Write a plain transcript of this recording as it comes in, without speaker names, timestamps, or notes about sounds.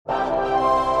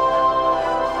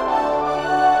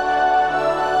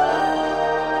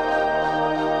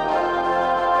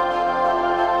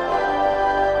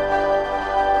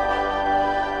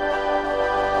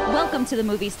to the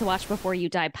Movies to Watch Before You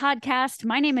Die podcast.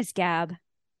 My name is Gab.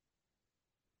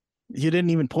 You didn't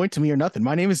even point to me or nothing.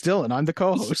 My name is Dylan. I'm the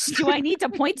co-host. Do I need to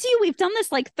point to you? We've done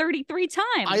this like 33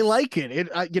 times. I like it.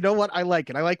 You know what? I like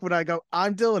it. I like when I go,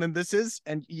 I'm Dylan, and this is,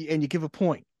 and you give a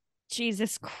point.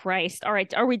 Jesus Christ. All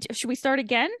right. Should we start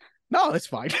again? No, that's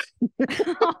fine.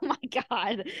 Oh my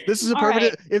God. This is a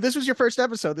perfect, if this was your first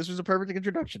episode, this was a perfect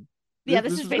introduction. Yeah,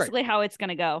 this is basically how it's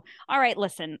going to go. All right,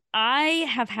 listen, I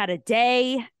have had a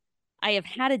day.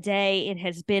 It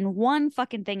has been one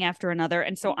fucking thing after another.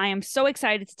 And so I am so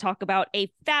excited to talk about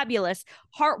a fabulous,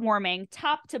 heartwarming,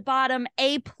 top to bottom,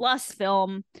 A+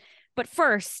 film. But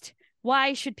first,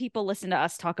 why should people listen to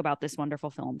us talk about this wonderful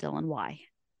film, Dylan? Why?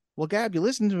 Well, Gab, you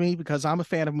listen to me because I'm a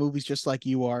fan of movies just like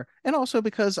you are. And also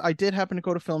because I did happen to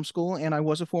go to film school and I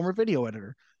was a former video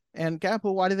editor. And Gab,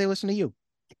 well, why do they listen to you?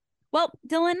 Well,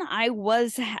 Dylan, I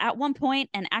was at one point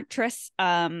an actress.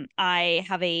 I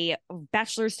have a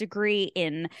bachelor's degree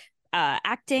in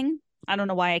acting. I don't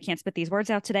know why I can't spit these words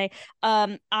out today.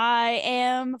 I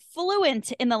am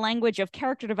fluent in the language of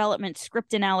character development,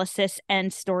 script analysis,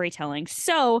 and storytelling.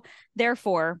 So,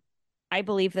 therefore, I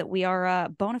believe that we are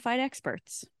bona fide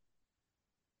experts.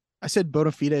 I said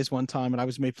bona fides one time and I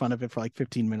was made fun of it for like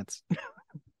 15 minutes.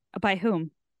 By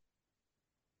whom?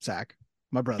 Zach.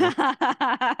 My brother.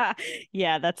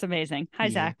 Yeah, that's amazing. Hi,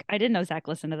 yeah. Zach. I didn't know Zach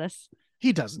listened to this.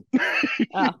 He doesn't.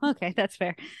 Oh, okay. That's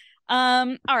fair.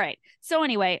 All right. So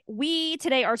anyway, we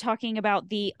today are talking about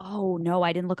oh no,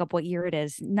 I didn't look up what year it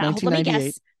is. No, let me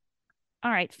guess.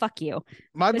 All right, fuck you.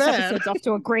 My this bad. Episode's off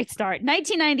to a great start.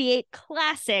 1998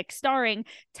 classic starring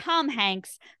Tom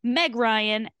Hanks, Meg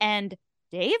Ryan, and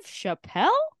Dave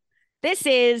Chappelle. This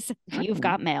is You've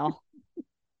Got Mail.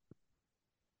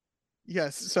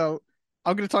 Yes, so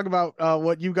I'm going to talk about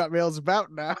what You Got Mail is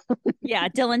about now. Yeah,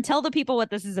 Dylan, tell the people what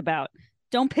this is about.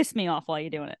 Don't piss me off while you're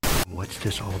doing it. What's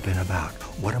this all been about?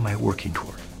 What am I working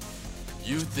toward?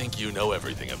 You think you know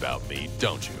everything about me,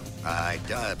 don't you? I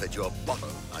dive at your bottom.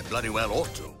 I bloody well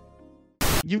ought to.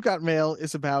 You Got Mail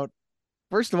is about,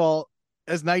 first of all,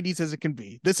 as 90s as it can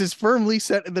be. This is firmly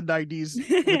set in the 90s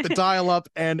with the dial-up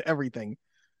and everything.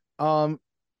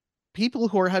 People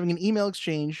who are having an email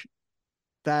exchange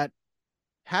that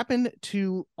happen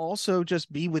to also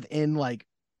just be within like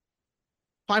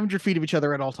 500 feet of each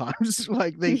other at all times.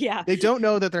 Like they don't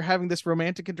know that they're having this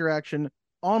romantic interaction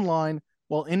online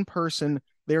while in person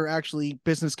they're actually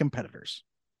business competitors.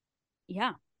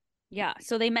 Yeah.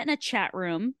 So they met in a chat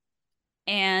room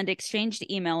and exchanged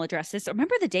email addresses.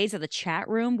 Remember the days of the chat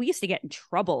room? We used to get in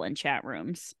trouble in chat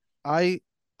rooms. I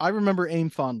remember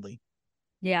AIM fondly.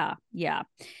 Yeah.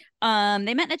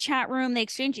 They met in a chat room. They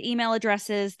exchanged email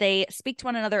addresses. They speak to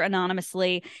one another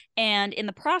anonymously, and in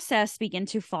the process begin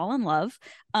to fall in love,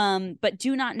 but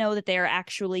do not know that they are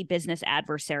actually business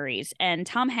adversaries. And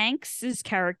Tom Hanks's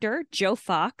character, Joe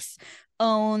Fox,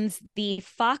 owns the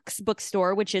Fox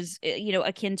bookstore, which is,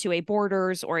 akin to a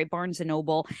Borders or a Barnes and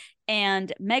Noble.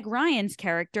 And Meg Ryan's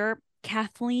character,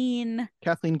 Kathleen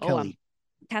Kelly.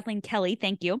 Kathleen Kelly,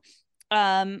 thank you.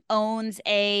 Owns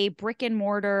a brick and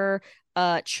mortar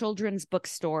children's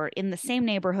bookstore in the same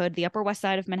neighborhood, the Upper West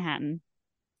Side of Manhattan,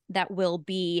 that will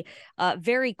be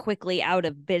very quickly out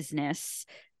of business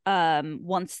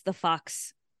once the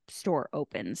Fox store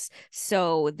opens.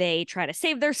 So they try to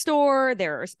save their store.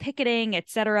 There's picketing,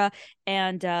 etc.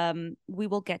 And we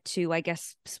will get to, I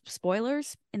guess,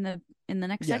 spoilers in the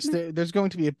next segment. Yes, there's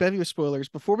going to be a bevy of spoilers.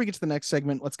 Before we get to the next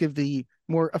segment, let's give the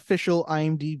more official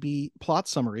IMDb plot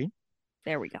summary.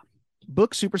 There we go.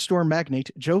 Book superstore magnate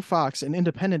Joe Fox and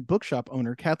independent bookshop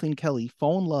owner Kathleen Kelly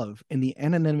fall in love in the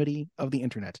anonymity of the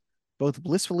internet, both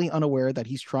blissfully unaware that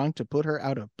he's trying to put her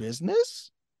out of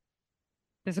business.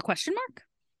 There's a question mark?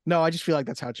 No, I just feel like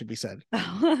that's how it should be said.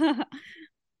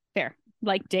 Fair.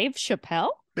 Like Dave Chappelle?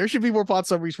 There should be more plot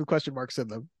summaries with question marks in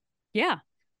them. Yeah,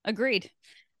 agreed.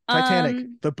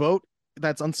 Titanic, the boat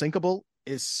that's unsinkable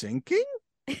is sinking?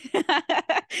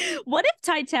 What if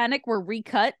Titanic were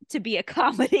recut to be a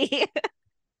comedy?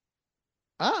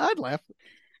 I'd laugh.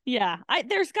 Yeah,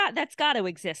 that's got to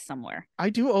exist somewhere. I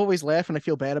do always laugh and I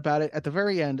feel bad about it. At the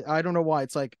very end, I don't know why.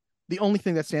 It's like the only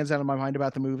thing that stands out in my mind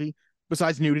about the movie,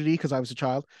 besides nudity, because I was a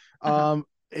child,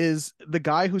 is the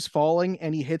guy who's falling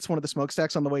and he hits one of the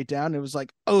smokestacks on the way down. And it was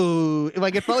like, oh,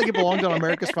 like it felt like it belonged on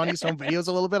America's Funniest Home Videos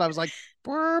a little bit. I was like,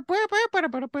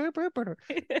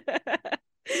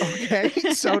 okay.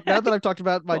 So now that I've talked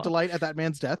about my delight at that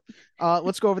man's death,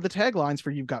 let's go over the taglines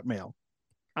for You've Got Mail.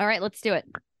 All right, let's do it.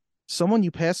 Someone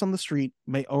you pass on the street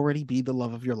may already be the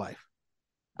love of your life.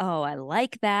 Oh, I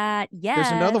like that. Yes.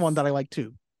 There's another one that I like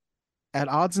too. At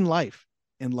odds in life,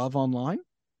 in love online.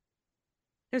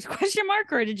 There's a question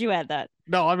mark, or did you add that?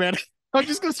 No, I mean, I'm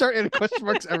just gonna start adding question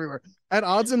marks everywhere. At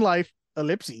odds in life,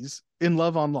 ellipses, in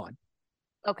love online.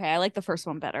 Okay, I like the first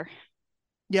one better.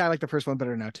 Yeah, I like the first one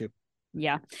better now too.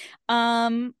 Yeah.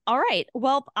 All right.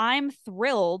 Well, I'm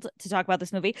thrilled to talk about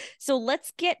this movie. So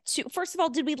let's get to, first of all,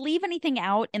 did we leave anything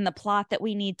out in the plot that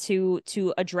we need to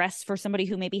address for somebody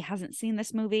who maybe hasn't seen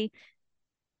this movie?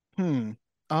 I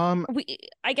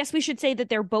guess we should say that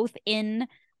they're both in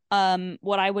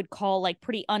what I would call like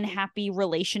pretty unhappy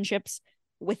relationships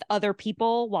with other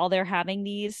people while they're having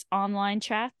these online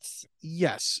chats.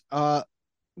 Yes.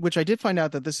 Which I did find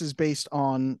out that this is based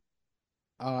on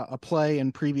a play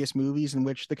and previous movies in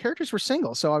which the characters were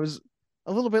single. So I was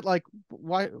a little bit like,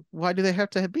 why do they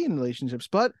have to be in relationships?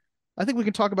 But I think we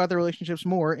can talk about their relationships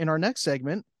more in our next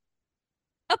segment.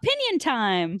 Opinion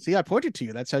time. See, I pointed to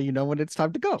you. That's how you know when it's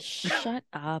time to go. Shut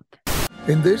up.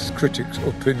 In this critic's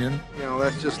opinion,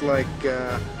 that's just like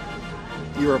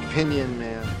your opinion,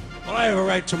 man. Well, I have a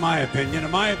right to my opinion,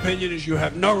 and my opinion is you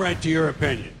have no right to your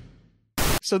opinion.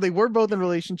 So they were both in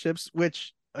relationships,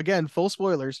 which, again, full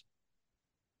spoilers,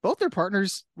 both their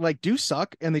partners like do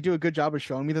suck, and they do a good job of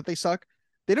showing me that they suck.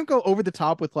 They don't go over the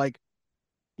top with like,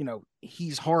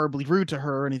 he's horribly rude to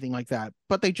her or anything like that,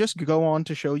 but they just go on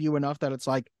to show you enough that it's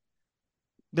like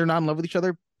they're not in love with each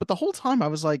other. But the whole time I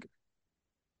was like,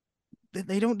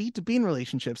 they don't need to be in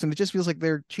relationships, and it just feels like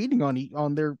they're cheating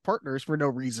on their partners for no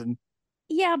reason.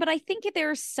 Yeah, but I think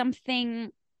there's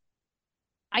something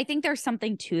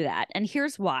to that, and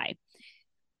here's why.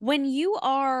 When you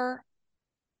are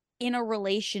in a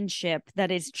relationship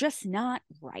that is just not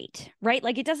right?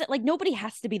 Like it doesn't, like nobody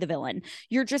has to be the villain.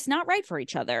 You're just not right for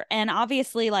each other. And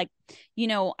obviously, like,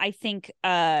 I think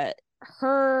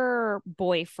her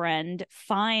boyfriend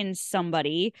finds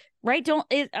somebody, right?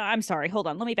 I'm sorry, hold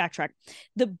on, let me backtrack.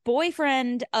 The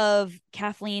boyfriend of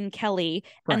Kathleen Kelly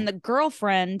and the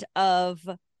girlfriend of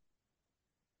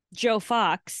Joe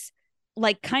Fox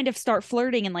like kind of start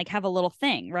flirting and like have a little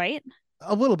thing, right?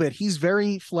 A little bit. He's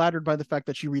very flattered by the fact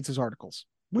that she reads his articles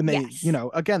when they,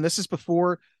 again, this is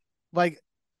before, like,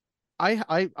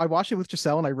 I watched it with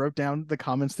Giselle and I wrote down the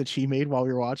comments that she made while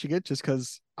we were watching it just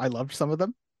because I loved some of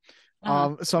them.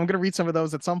 So I'm going to read some of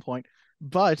those at some point.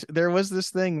 But there was this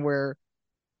thing where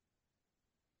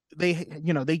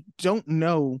they don't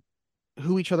know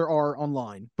who each other are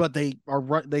online, but they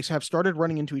have started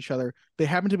running into each other. They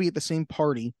happen to be at the same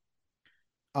party.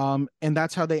 And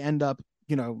that's how they end up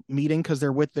meeting, because they're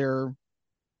with their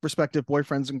respective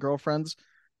boyfriends and girlfriends.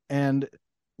 And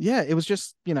yeah, it was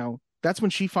just, that's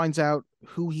when she finds out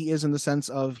who he is in the sense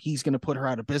of he's going to put her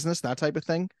out of business, that type of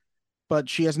thing. But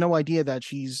she has no idea that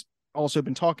she's also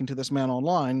been talking to this man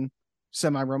online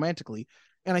semi-romantically.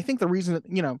 And I think the reason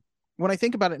that, when I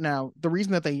think about it now, the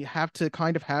reason that they have to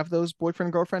kind of have those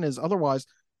boyfriend girlfriend is otherwise,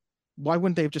 why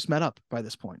wouldn't they have just met up by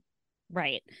this point?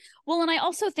 Right. Well, and I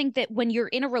also think that when you're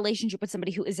in a relationship with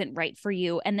somebody who isn't right for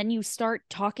you, and then you start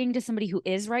talking to somebody who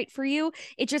is right for you,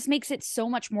 it just makes it so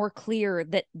much more clear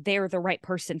that they're the right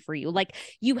person for you. Like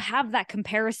you have that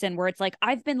comparison where it's like,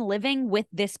 I've been living with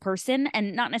this person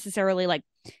and not necessarily like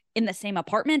in the same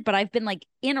apartment, but I've been like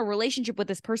in a relationship with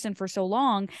this person for so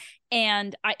long,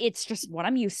 and it's just what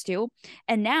I'm used to.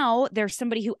 And now there's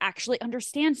somebody who actually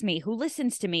understands me, who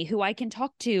listens to me, who I can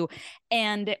talk to.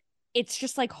 And it's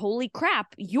just like, holy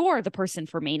crap, you're the person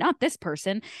for me, not this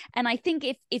person. And I think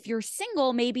if you're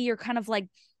single, maybe you're kind of like,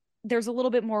 there's a little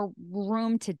bit more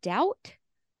room to doubt.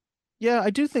 Yeah, I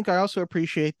do think I also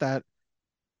appreciate that,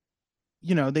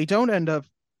 they don't end up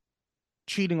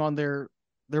cheating on their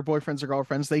boyfriends or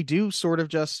girlfriends. They do sort of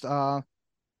just,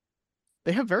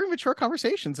 they have very mature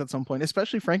conversations at some point,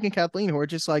 especially Frank and Kathleen, who are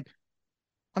just like,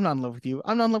 I'm not in love with you.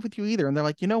 I'm not in love with you either. And they're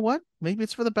like, you know what? Maybe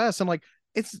it's for the best. I'm like,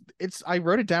 I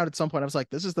wrote it down at some point. I was like,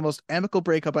 this is the most amicable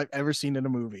breakup I've ever seen in a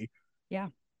movie. Yeah.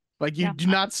 Like you do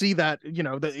not see that,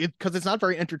 because it's not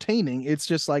very entertaining. It's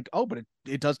just like, oh, but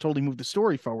it does totally move the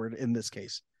story forward in this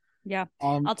case. Yeah.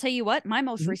 I'll tell you what, my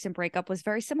most recent breakup was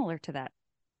very similar to that.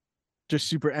 Just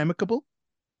super amicable?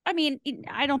 I mean,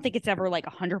 I don't think it's ever like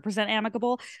 100%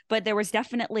 amicable, but there was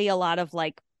definitely a lot of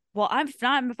like, well, if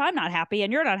I'm not happy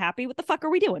and you're not happy, what the fuck are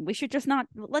we doing? We should just not,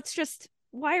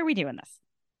 why are we doing this?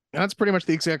 And that's pretty much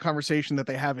the exact conversation that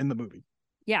they have in the movie.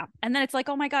 Yeah. And then it's like,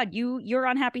 oh my God, you're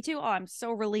unhappy too. Oh, I'm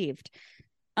so relieved.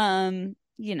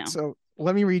 So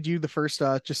let me read you the first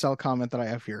Giselle comment that I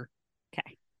have here.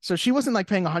 Okay. So she wasn't like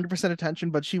paying 100% attention,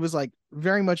 but she was like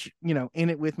very much, in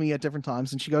it with me at different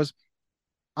times. And she goes,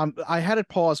 I had it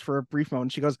paused for a brief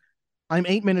moment. She goes, I'm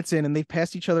 8 minutes in and they've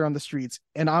passed each other on the streets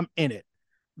and I'm in it.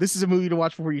 This is a movie to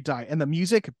watch before you die. And the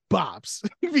music bops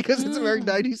because it's a very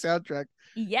 90s soundtrack.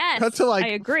 Yes, I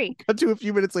agree. Cut to a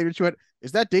few minutes later, she went,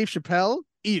 is that Dave Chappelle?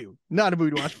 ew, not a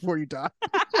movie to watch before you die.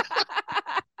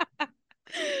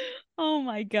 Oh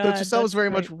my god. So Giselle was very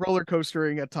much roller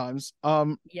coastering at times.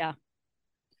 Yeah.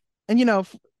 And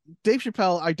Dave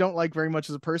Chappelle, I don't like very much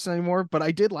as a person anymore, but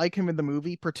I did like him in the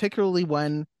movie, particularly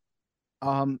when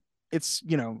it's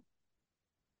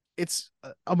it's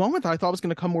a moment that I thought was going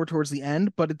to come more towards the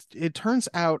end, but it turns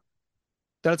out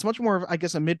that it's much more of, I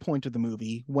guess, a midpoint of the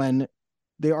movie when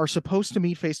they are supposed to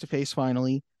meet face to face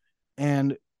finally.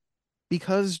 And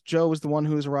because Joe is the one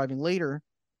who is arriving later,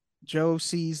 Joe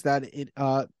sees that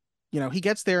he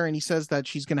gets there and he says that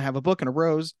she's going to have a book and a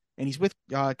rose, and he's with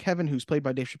Kevin, who's played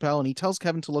by Dave Chappelle, and he tells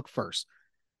Kevin to look first.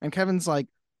 And Kevin's like,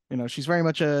 she's very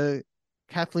much a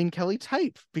Kathleen Kelly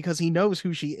type because he knows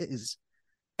who she is.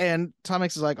 And Tom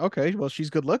Hanks is like, okay, well, she's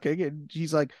good looking. And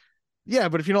she's like, yeah,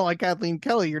 but if you don't like Kathleen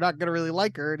Kelly, you're not going to really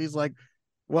like her. And he's like,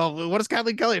 well, what does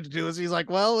Kathleen Kelly have to do? And he's like,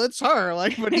 well, it's her.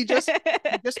 Like, but he just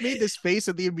made this face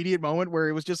at the immediate moment where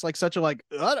it was just like such a like,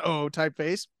 uh-oh type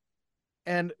face.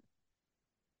 And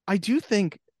I do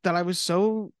think that I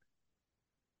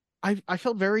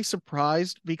felt very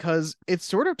surprised because it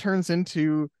sort of turns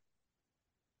into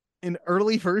an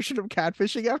early version of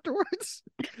catfishing afterwards.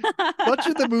 Much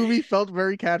of the movie felt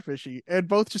very catfishy, and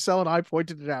both Giselle and I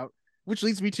pointed it out, which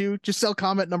leads me to Giselle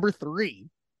comment number 3.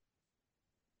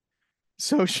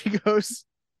 So she goes,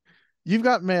 "You've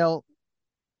Got Mail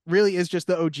really is just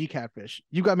the OG catfish.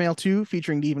 You've Got Mail 2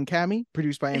 featuring Neve and Cammy,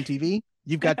 produced by MTV.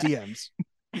 You've got DMs."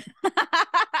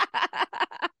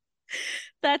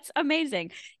 That's amazing.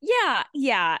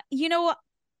 Yeah.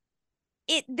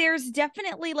 There's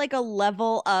definitely like a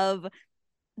level of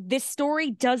this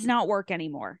story does not work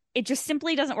anymore. It just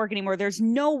simply doesn't work anymore. There's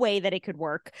no way that it could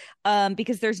work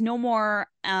because there's no more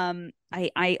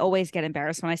I always get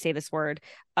embarrassed when I say this word.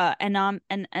 Anonymity.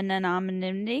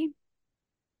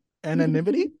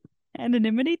 Anonymity?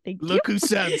 Anonymity, thank you. Look who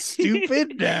sounds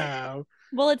stupid now.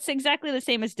 Well, it's exactly the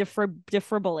same as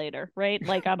defibrillator, right?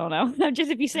 Like, I don't know.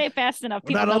 Just if you say it fast enough,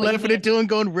 people we're not all laughing at Dylan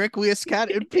going Requiescat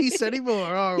cat in peace anymore,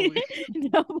 are we?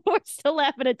 No, we're still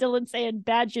laughing at Dylan saying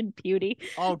badge and beauty.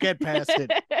 Oh, get past it.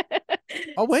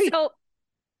 Oh, wait. So,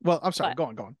 well, I'm sorry. Go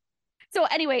on. So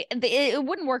anyway, it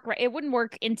wouldn't work. Right? It wouldn't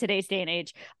work in today's day and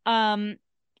age.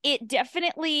 It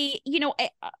definitely,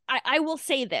 I will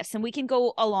say this, and we can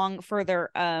go along further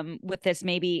with this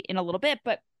maybe in a little bit,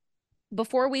 but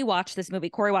before we watched this movie,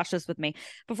 Corey watched this with me.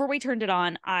 Before we turned it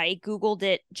on, I Googled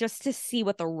it just to see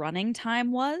what the running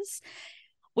time was,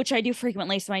 which I do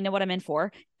frequently, so I know what I'm in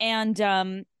for. And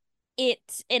an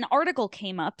article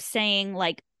came up saying,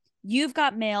 like, You've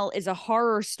Got Mail is a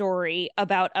horror story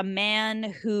about a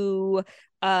man who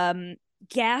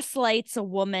gaslights a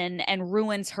woman and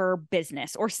ruins her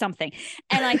business or something.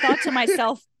 And I thought to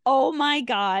myself, oh my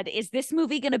God, is this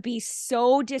movie going to be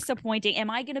so disappointing? Am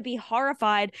I going to be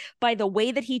horrified by the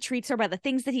way that he treats her, by the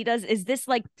things that he does? Is this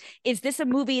a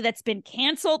movie that's been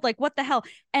canceled? Like, what the hell?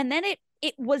 And then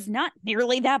it was not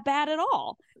nearly that bad at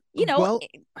all. Well,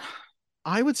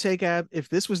 I would say, Gab, if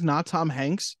this was not Tom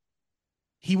Hanks,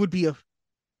 he would be I'm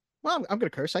going to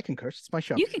curse. I can curse. It's my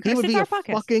show. You can curse. He would it's be our a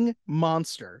podcast. Fucking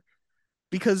monster.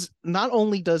 Because not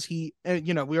only does he,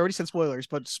 we already said spoilers,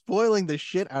 but spoiling the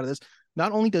shit out of this,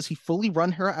 not only does he fully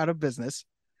run her out of business,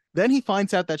 then he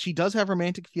finds out that she does have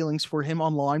romantic feelings for him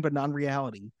online, but not in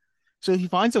reality. So he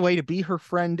finds a way to be her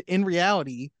friend in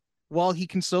reality while he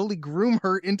can slowly groom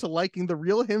her into liking the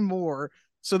real him more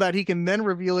so that he can then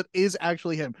reveal it is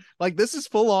actually him. Like, this is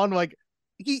full on, like,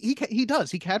 he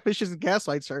catfishes and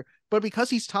gaslights her, but because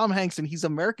he's Tom Hanks and he's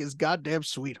America's goddamn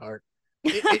sweetheart,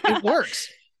 it works.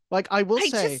 Like, I will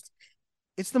say,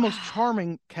 it's the most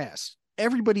charming cast.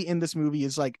 Everybody in this movie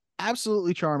is like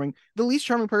absolutely charming. The least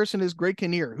charming person is Greg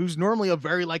Kinnear, who's normally a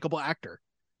very likable actor.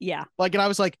 Yeah. Like, and I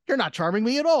was like, you're not charming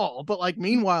me at all. But like,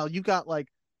 meanwhile, you've got like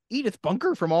Edith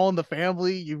Bunker from All in the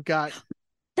Family. You've got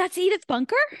That's Edith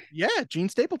Bunker? Yeah, Gene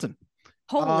Stapleton.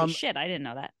 Holy shit, I didn't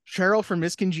know that. Cheryl from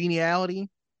Miss Congeniality.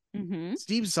 Mm-hmm.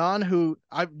 Steve Zahn, who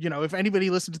if anybody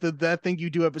listened to the That Thing You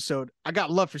Do episode, I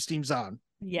got love for Steve Zahn.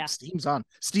 Yeah. Steve Zahn.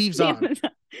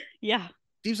 Yeah.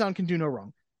 Steve Zahn can do no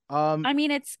wrong. I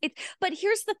mean, it's but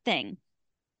here's the thing.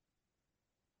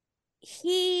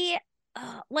 He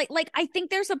I think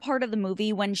there's a part of the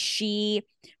movie when she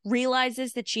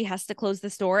realizes that she has to close the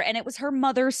store, and it was her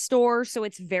mother's store, so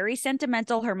it's very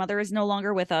sentimental. Her mother is no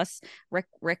longer with us.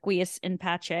 Requiescat in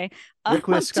pace.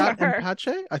 Requiescat in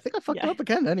pace? I think I fucked up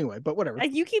again anyway, but whatever.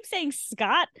 You keep saying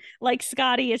Scott, like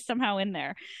Scotty is somehow in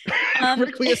there.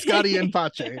 Requiescat in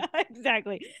pace.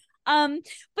 Exactly.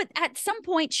 But at some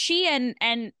point, she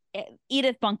and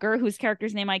Edith Bunker, whose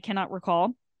character's name I cannot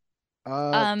recall.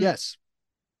 Yes.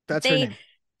 That's her name.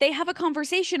 They have a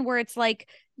conversation where it's like,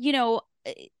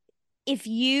 if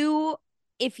you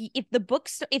if the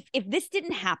books if this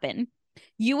didn't happen,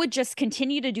 you would just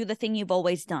continue to do the thing you've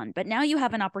always done. But now you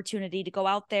have an opportunity to go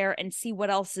out there and see what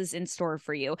else is in store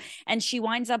for you. And she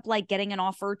winds up like getting an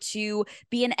offer to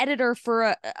be an editor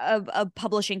for a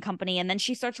publishing company. And then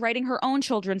she starts writing her own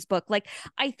children's book. Like,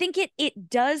 I think it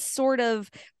does sort of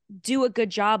do a good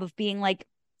job of being like,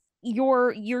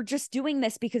 you're just doing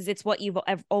this because it's what you've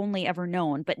only ever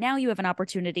known. But now you have an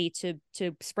opportunity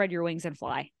to spread your wings and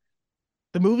fly.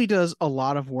 The movie does a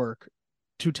lot of work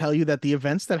to tell you that the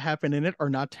events that happen in it are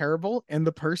not terrible, and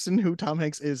the person who Tom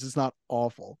Hanks is not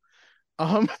awful.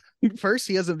 First,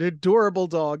 he has an adorable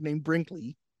dog named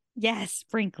Brinkley. Yes,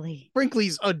 Brinkley.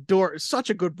 Brinkley's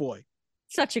such a good boy.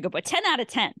 Such a good boy. 10 out of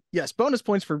 10. Yes, bonus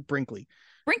points for Brinkley.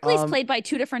 Brinkley's played by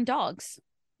two different dogs.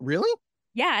 Really?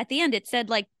 Yeah, at the end it said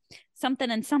like something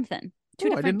and something. Two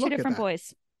different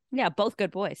boys. Yeah, both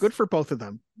good boys. Good for both of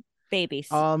them. Babies.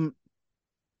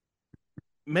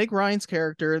 Meg Ryan's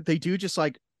character, they do just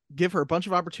like give her a bunch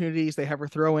of opportunities. They have her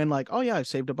throw in like, oh yeah, I've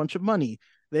saved a bunch of money.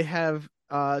 They have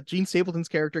Gene Stapleton's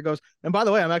character goes, and by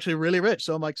the way, I'm actually really rich.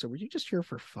 So I'm like, so were you just here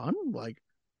for fun? Like,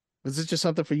 was this just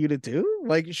something for you to do?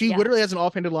 Like, she literally has an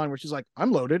offhanded line where she's like,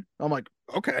 I'm loaded. I'm like,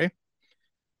 okay.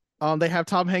 They have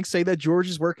Tom Hanks say that George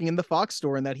is working in the Fox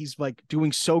store and that he's like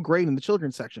doing so great in the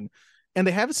children's section. And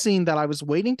they have a scene that I was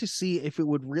waiting to see if it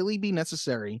would really be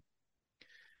necessary,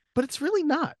 but it's really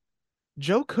not.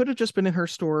 Joe could have just been in her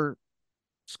store,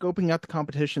 scoping out the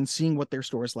competition, seeing what their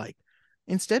store is like.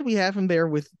 Instead, we have him there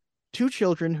with two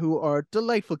children who are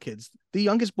delightful kids. The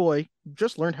youngest boy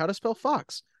just learned how to spell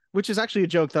fox, which is actually a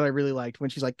joke that I really liked when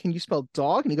she's like, can you spell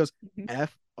dog? And he goes,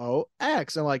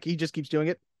 F-O-X. And like, he just keeps doing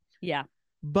it. Yeah.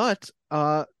 But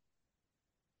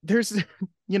there's,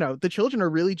 the children are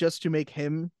really just to make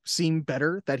him seem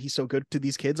better, that he's so good to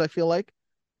these kids, I feel like.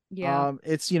 Yeah.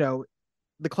 It's,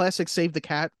 the classic save the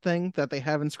cat thing that they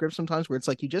have in scripts sometimes, where it's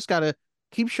like, you just gotta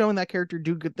keep showing that character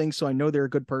do good things so I know they're a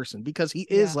good person, because he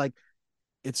is like,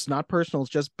 it's not personal, it's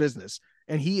just business.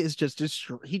 And he is just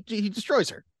he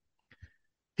destroys her.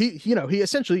 He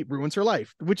essentially ruins her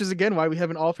life, which is again why we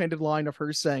have an offhanded line of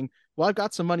her saying, well, I've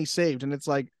got some money saved. And it's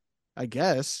like, I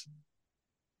guess.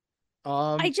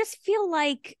 I just feel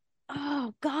like,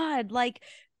 oh God, like,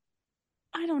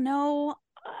 I don't know.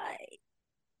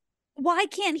 Why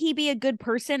can't he be a good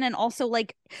person? And also,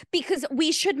 like, because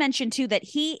we should mention too that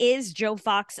he is Joe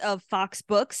Fox of Fox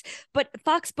Books, but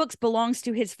Fox Books belongs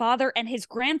to his father and his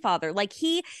grandfather. Like,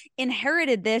 he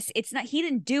inherited this. He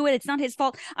didn't do it. It's not his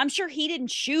fault. I'm sure he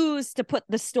didn't choose to put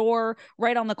the store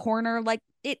right on the corner. Like,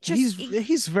 it just,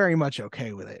 he's very much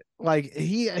okay with it. Like,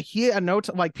 he had no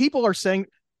like, people are saying,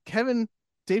 Dave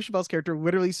Chappelle's character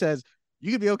literally says,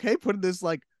 you could be okay putting this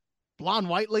like blonde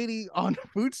white lady on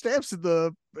food stamps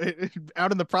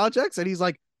out in the projects, and he's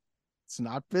like, it's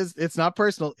not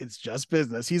personal, it's just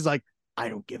business. He's like, I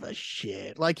don't give a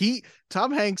shit. Like,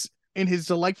 Tom Hanks, in his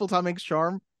delightful Tom Hanks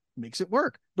charm, makes it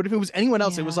work. But if it was anyone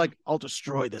else, it was like, I'll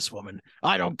destroy this woman,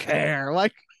 I don't care.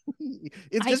 Like,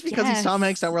 it's just because he's Tom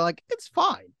Hanks that we're like, it's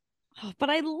fine. Oh, but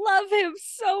I love him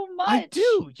so much. I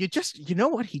do. You know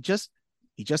what, he just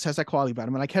has that quality about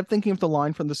him. And I kept thinking of the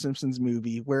line from the Simpsons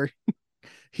movie where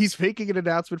he's making an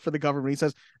announcement for the government. He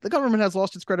says, the government has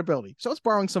lost its credibility, so it's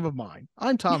borrowing some of mine.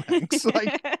 I'm Tom Hanks.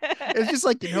 Like, it's just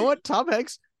like, you know what? Tom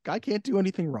Hanks, guy can't do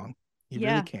anything wrong. He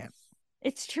really can't.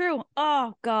 It's true.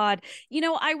 Oh, God.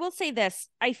 I will say this.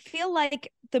 I feel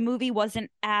like the movie wasn't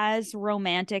as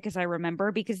romantic as I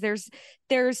remember, because there's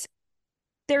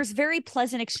very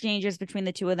pleasant exchanges between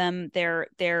the two of them.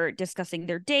 They're discussing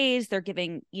their days. They're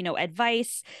giving,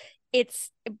 advice.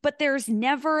 But there's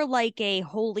never like a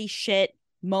holy shit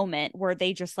moment where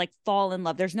they just like fall in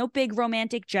love. There's no big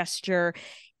romantic gesture.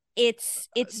 It's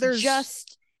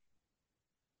just,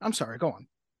 I'm sorry, go on.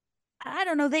 I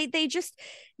don't know.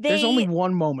 There's only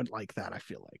one moment like that, I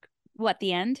feel like. What,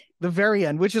 the end? The very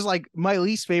end, which is like my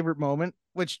least favorite moment,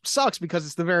 which sucks because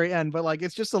it's the very end, but like,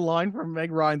 it's just a line from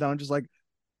Meg Ryan that I'm just like,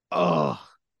 oh.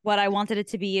 What, I wanted it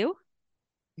to be you?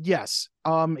 Yes.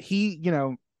 He,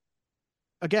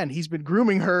 again, he's been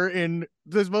grooming her in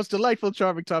the most delightful,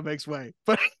 charming Tom Hanks way,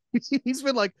 but he's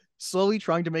been like slowly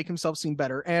trying to make himself seem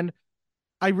better. And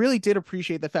I really did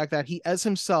appreciate the fact that he, as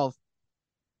himself,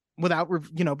 without,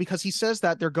 because he says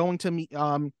that they're going to meet,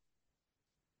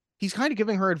 he's kind of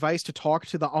giving her advice to talk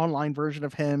to the online version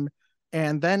of him.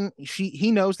 And then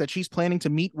he knows that she's planning to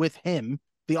meet with him,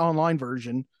 the online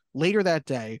version, later that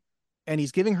day. And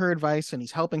he's giving her advice and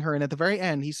he's helping her. And at the very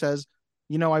end, he says,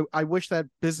 I wish that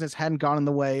business hadn't gone in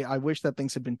the way. I wish that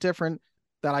things had been different,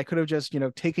 that I could have just,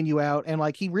 taken you out. And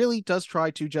like, he really does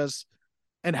try to just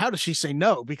And how does she say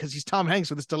no? Because he's Tom Hanks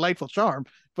with his delightful charm.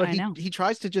 But he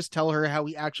tries to just tell her how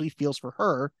he actually feels for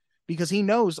her, because he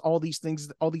knows all these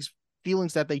things, all these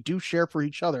feelings that they do share for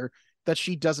each other that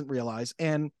she doesn't realize.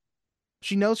 And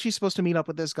she knows she's supposed to meet up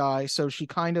with this guy. So she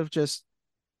kind of just,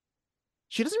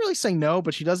 she doesn't really say no,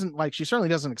 but she certainly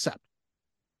doesn't accept.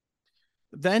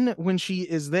 Then when she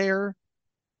is there,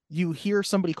 you hear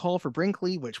somebody call for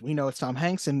Brinkley, which we know it's Tom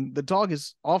Hanks, and the dog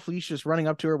is off leash, just running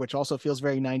up to her, which also feels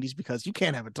very 90s, because you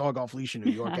can't have a dog off leash in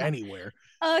New York anywhere.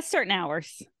 Certain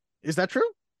hours. Is that true?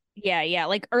 Yeah.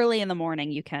 Like early in the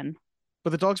morning, you can. But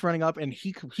the dog's running up, and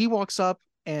he walks up,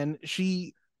 and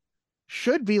she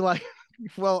should be like,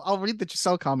 well, I'll read the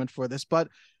Giselle comment for this, but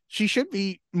she should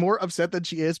be more upset than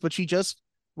she is, but she just,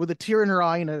 with a tear in her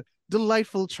eye, in a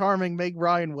delightful, charming Meg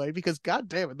Ryan way, because God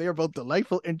damn it, they are both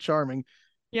delightful and charming.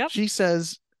 Yep. She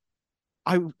says,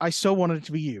 I so wanted it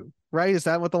to be you, right? Is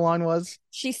that what the line was?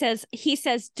 He says,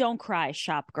 don't cry,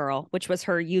 shop girl, which was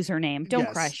her username.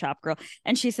 Don't cry, shop girl.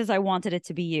 And she says, I wanted it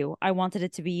to be you. I wanted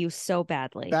it to be you so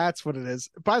badly. That's what it is.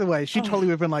 By the way, she totally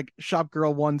would have been like shop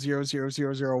girl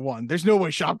 100001. There's no way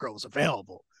shop girl was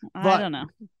available. I don't know.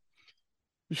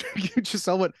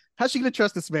 Giselle went, how's she going to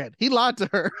trust this man? He lied to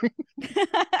her.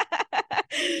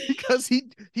 Because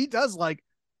he does, like,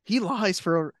 he lies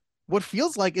for what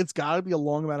feels like it's got to be a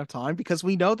long amount of time, because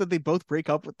we know that they both break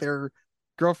up with their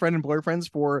girlfriend and boyfriends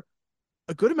for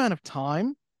a good amount of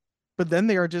time, but then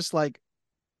they are just like,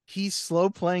 he's slow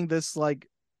playing this, like,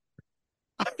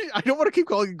 I don't want to keep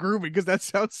calling it grooming, because that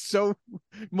sounds so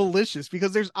malicious,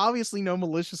 because there's obviously no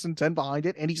malicious intent behind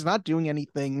it, and he's not doing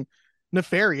anything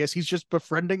nefarious. He's just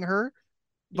befriending her,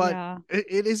 but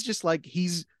it is just like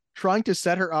he's trying to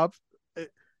set her up.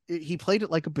 He played it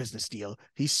like a business deal.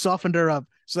 He softened her up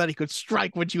so that he could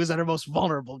strike when she was at her most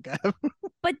vulnerable, Gav.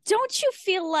 But don't you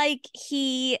feel like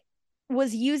he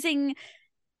was using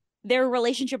their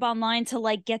relationship online to,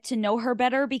 like, get to know her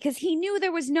better, because he knew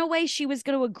there was no way she was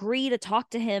going to agree to talk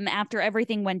to him after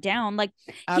everything went down? Like,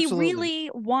 Absolutely. He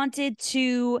really wanted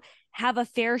to have a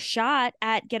fair shot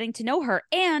at getting to know her.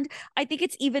 And I think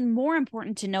it's even more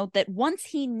important to note that once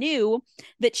he knew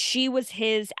that she was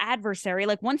his adversary,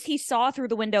 like once he saw through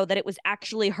the window that it was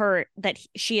actually her that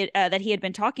he had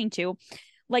been talking to,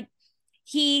 like,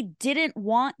 he didn't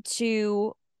want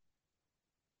to.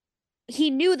 He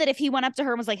knew that if he went up to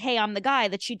her and was like, hey, I'm the guy,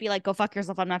 that she'd be like, go fuck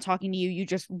yourself. I'm not talking to you. You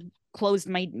just closed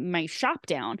my shop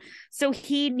down. So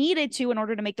he needed to, in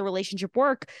order to make the relationship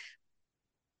work,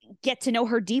 get to know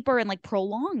her deeper and, like,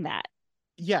 prolong that.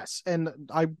 Yes. And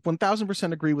I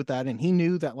 1000% agree with that. And he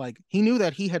knew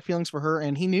that he had feelings for her,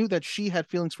 and he knew that she had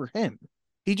feelings for him.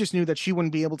 He just knew that she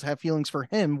wouldn't be able to have feelings for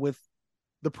him with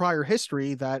the prior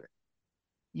history that,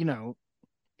 you know,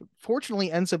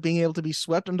 fortunately ends up being able to be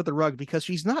swept under the rug, because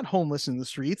she's not homeless in the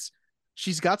streets.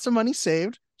 She's got some money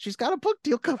saved. She's got a book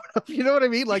deal coming up. You know what I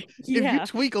mean? Like, if you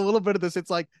tweak a little bit of this, it's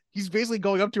like he's basically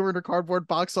going up to her in her cardboard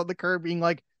box on the curb being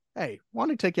like, hey, want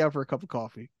to take you out for a cup of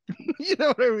coffee? You know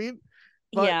what I mean?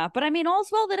 But I mean, all's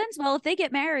well that ends well. If they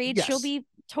get married, yes. She'll be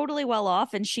totally well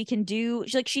off, and she can do,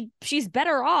 like, she's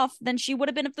better off than she would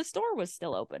have been if the store was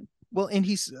still open. Well, and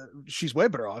she's way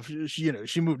better off.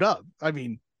 She moved up. I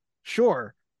mean,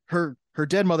 sure, her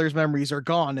dead mother's memories are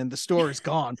gone and the store is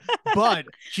gone, but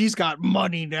she's got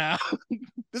money now.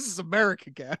 This is America,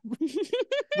 Gab.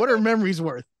 What are memories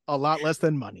worth? A lot less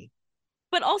than money.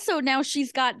 But also now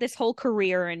she's got this whole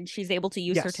career and she's able to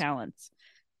use her talents.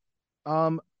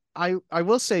 I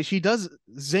will say she does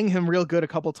zing him real good a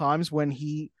couple times when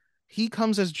he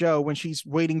comes as Joe when she's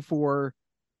waiting for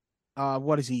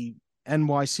what is he,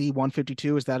 NYC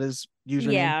 152, is that his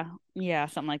username? Yeah,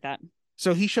 something like that.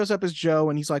 So he shows up as Joe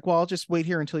and he's like, well, I'll just wait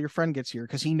here until your friend gets here,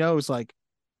 because he knows, like,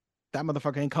 that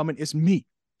motherfucker ain't coming, it's me.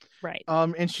 Right.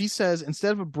 And she says,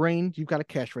 instead of a brain, you've got a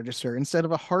cash register. Instead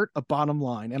of a heart, a bottom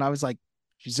line. And I was like,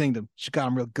 she zinged him. She got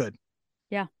him real good.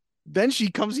 Yeah. Then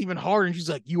she comes even harder and she's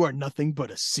like, you are nothing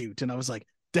but a suit. And I was like,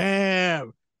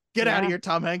 damn, get out of here,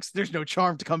 Tom Hanks. There's no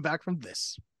charm to come back from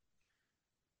this.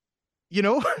 You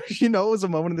know, it was a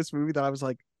moment in this movie that I was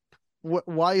like,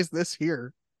 why is this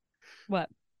here? What?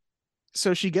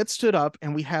 So she gets stood up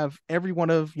and we have every one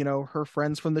of, her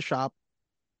friends from the shop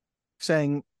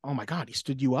saying, oh my God, he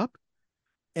stood you up.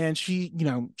 And she,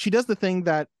 she does the thing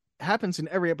that happens in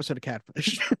every episode of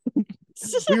Catfish.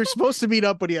 We were supposed to meet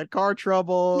up, but he had car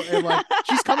trouble, and like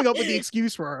she's coming up with the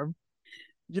excuse for him,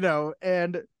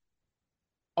 and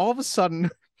all of a sudden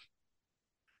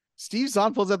Steve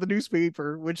Zahn pulls out the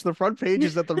newspaper, which the front page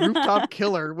is that the rooftop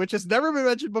killer, which has never been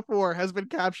mentioned before, has been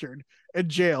captured and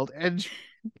jailed. And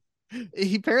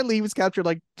he was captured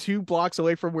like 2 blocks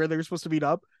away from where they were supposed to meet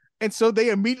up. And so they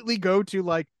immediately go to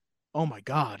like, oh my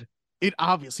God, it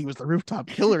obviously was the rooftop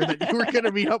killer that you were going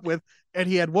to meet up with. And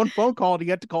he had one phone call and he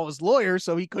had to call his lawyer,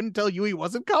 so he couldn't tell you he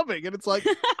wasn't coming. And it's like,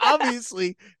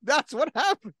 obviously, that's what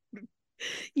happened.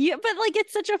 Yeah, but like,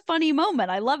 it's such a funny moment.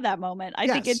 I love that moment. I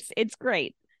think it's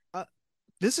great.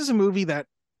 This is a movie that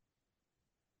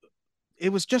it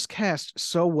was just cast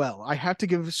so well. I have to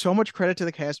give so much credit to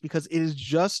the cast because it is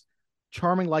just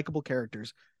charming, likable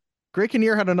characters. Greg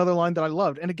Kinnear had another line that I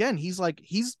loved. And again, he's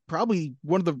probably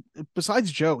one of the,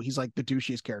 besides Joe, he's like the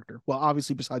douchiest character. Well,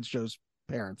 obviously besides Joe's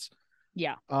parents.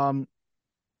 Yeah.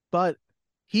 But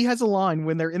he has a line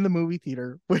when they're in the movie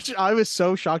theater, which I was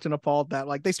so shocked and appalled that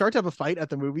like they start to have a fight at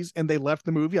the movies and they left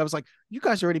the movie. I was like, you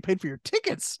guys already paid for your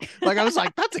tickets. Like, I was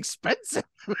like, that's expensive.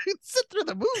 Sit through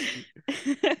the movie.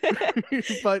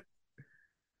 But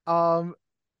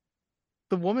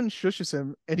the woman shushes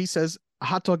him and he says, a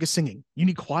hot dog is singing. You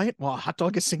need quiet while a hot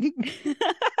dog is singing.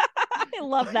 I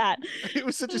love that. It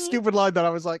was such a stupid line that I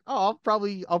was like, oh,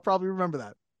 I'll probably remember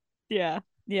that. Yeah,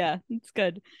 it's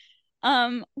good.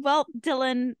 Well,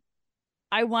 Dylan,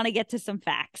 I want to get to some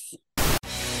facts.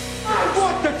 I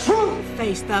want the truth.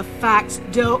 Face the facts,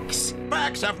 ducks.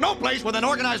 Facts have no place with an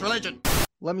organized religion.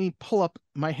 Let me pull up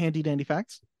my handy dandy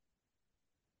facts.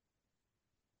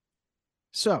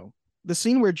 So, the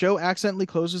scene where Joe accidentally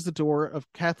closes the door of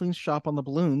Kathleen's shop on the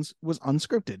balloons was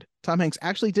unscripted. Tom Hanks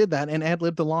actually did that and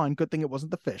ad-libbed the line, good thing it wasn't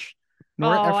the fish.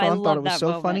 Nora Ephron thought it was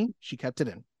so funny, she kept it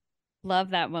in.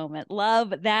 Love that moment.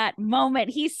 Love that moment.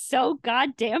 He's so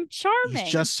goddamn charming.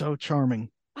 He's just so charming.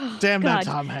 Oh, damn God. That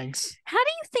Tom Hanks. How do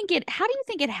you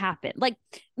think it happened? Like,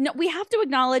 no, we have to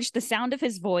acknowledge the sound of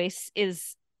his voice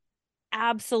is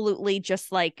absolutely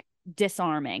just like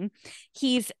disarming.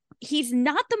 He's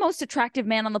not the most attractive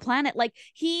man on the planet. Like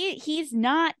he's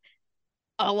not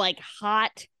a like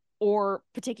hot or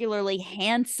particularly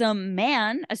handsome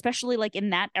man, especially like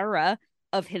in that era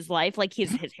of his life. Like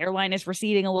his hairline is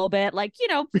receding a little bit, like, you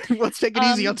know. Let's take it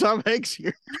easy on Tom Hanks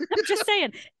here. Just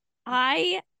saying.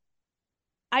 I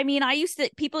mean, I used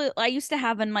to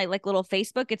have in my like little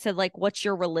Facebook, it said like, what's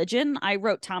your religion? I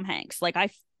wrote Tom Hanks. Like, I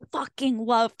fucking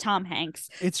love Tom Hanks.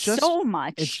 It's just so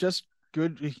much. It's just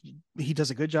good. He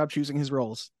does a good job choosing his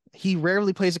roles. He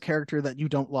rarely plays a character that you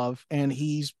don't love, and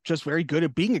he's just very good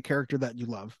at being a character that you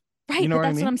love. Right, you know but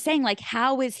that's what I'm saying. Like,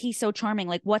 how is he so charming?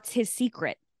 Like, what's his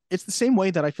secret? It's the same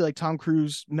way that I feel like Tom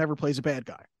Cruise never plays a bad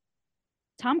guy.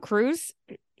 Tom Cruise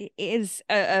is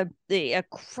a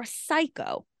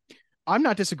psycho. I'm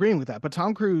not disagreeing with that, but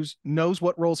Tom Cruise knows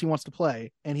what roles he wants to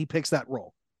play, and he picks that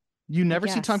role. You never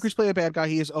see Tom Cruise play a bad guy.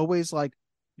 He is always like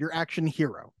your action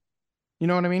hero. You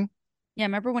know what I mean? Yeah,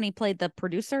 remember when he played the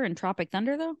producer in Tropic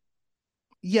Thunder, though?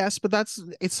 Yes, but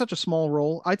it's such a small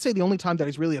role. I'd say the only time that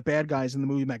he's really a bad guy is in the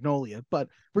movie Magnolia, but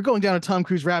we're going down a Tom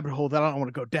Cruise rabbit hole that I don't want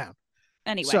to go down.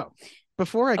 Anyway. So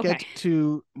before I get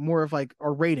to more of like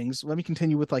our ratings, let me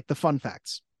continue with like the fun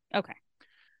facts. Okay.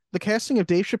 The casting of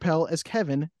Dave Chappelle as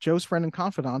Kevin, Joe's friend and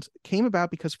confidant, came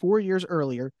about because 4 years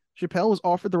earlier, Chappelle was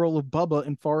offered the role of Bubba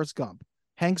in Forrest Gump,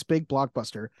 Hank's big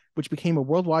blockbuster, which became a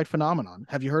worldwide phenomenon.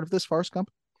 Have you heard of this, Forrest Gump?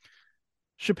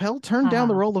 Chappelle turned down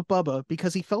the role of Bubba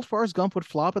because he felt Forrest Gump would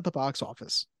flop at the box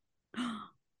office.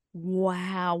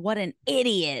 Wow, what an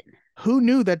idiot. Who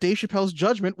knew that Dave Chappelle's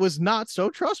judgment was not so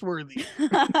trustworthy?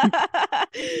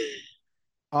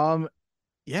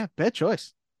 Yeah, bad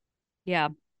choice. Yeah.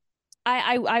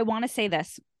 I want to say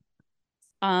this.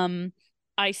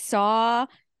 I saw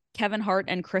Kevin Hart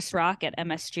and Chris Rock at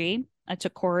MSG. I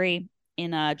took Corey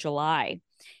in July,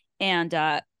 and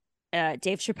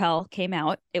Dave Chappelle came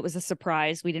out. It was a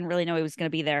surprise. We didn't really know he was going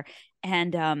to be there.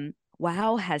 And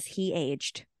wow, has he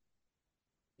aged?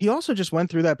 He also just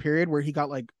went through that period where he got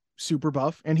like super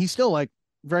buff, and he's still like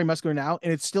very muscular now.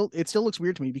 And it still looks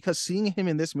weird to me because seeing him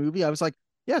in this movie, I was like,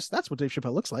 yes, that's what Dave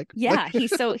Chappelle looks like. Yeah,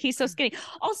 he's so skinny.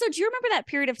 Also, do you remember that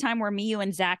period of time where me, you,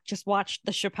 and Zach just watched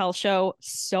the Chappelle Show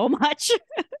so much?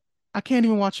 I can't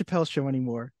even watch Chappelle's Show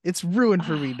anymore. It's ruined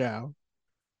for me now.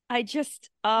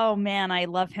 Oh man, I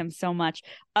love him so much.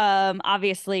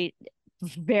 Obviously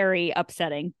very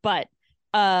upsetting, but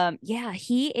yeah,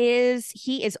 he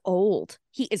is old.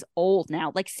 He is old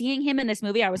now. Like, seeing him in this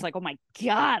movie, I was like, oh my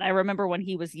God, I remember when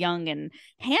he was young and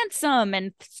handsome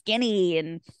and skinny,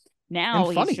 and now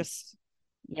he's just,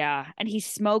 yeah. And he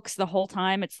smokes the whole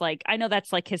time. It's like, I know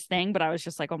that's like his thing, but I was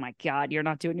just like, oh my God, you're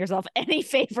not doing yourself any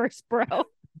favors, bro. All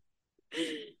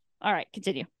right,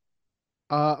 continue.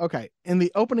 Okay. In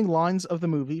the opening lines of the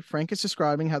movie, Frank is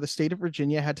describing how the state of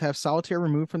Virginia had to have solitaire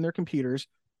removed from their computers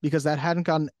because they hadn't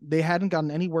gotten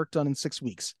any work done in 6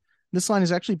 weeks. This line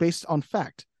is actually based on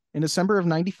fact. In December of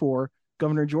 94,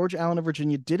 Governor George Allen of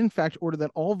Virginia did in fact order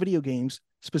that all video games,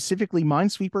 specifically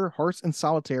Minesweeper, Hearts, and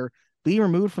Solitaire, be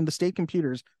removed from the state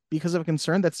computers because of a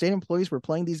concern that state employees were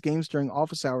playing these games during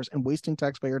office hours and wasting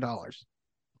taxpayer dollars.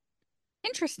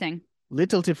 Interesting.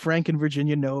 Little did Frank and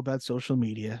Virginia know about social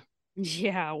media.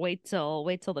 Yeah, wait till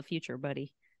the future,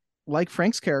 buddy. Like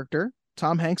Frank's character,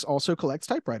 Tom Hanks also collects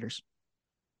typewriters.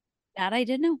 That I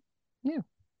did know. Yeah.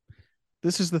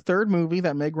 This is the third movie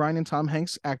that Meg Ryan and Tom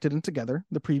Hanks acted in together,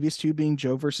 the previous two being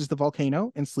Joe versus the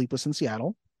Volcano and Sleepless in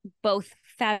Seattle. Both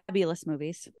fabulous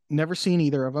movies. Never seen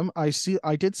either of them. I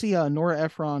did see Nora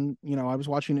Ephron, I was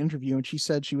watching an interview and she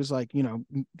said she was like,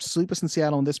 Sleepless in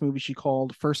Seattle in this movie she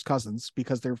called first cousins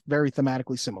because they're very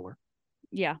thematically similar.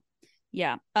 Yeah.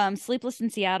 Yeah. Sleepless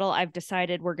in Seattle, I've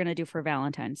decided we're going to do for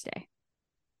Valentine's Day.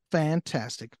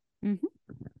 Fantastic. Mm-hmm.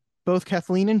 Both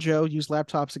Kathleen and Joe use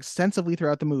laptops extensively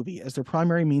throughout the movie as their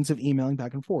primary means of emailing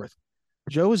back and forth.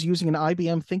 Joe was using an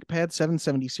IBM ThinkPad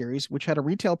 770 series, which had a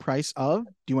retail price of,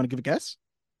 do you want to give a guess?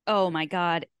 Oh my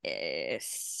God.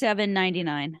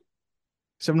 $799.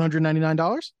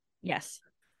 $799? Yes.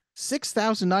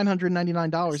 $6,999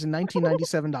 in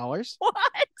 1997 dollars. What?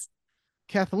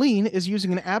 Kathleen is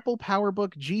using an Apple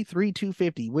PowerBook G3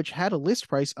 250, which had a list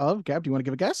price of, Gab, do you want to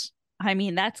give a guess? I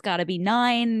mean, that's got to be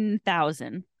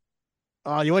 $9,000.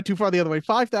 You went too far the other way.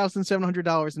 $5,700 in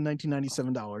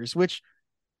 1997 dollars, which,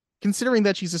 considering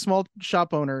that she's a small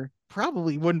shop owner,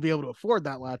 probably wouldn't be able to afford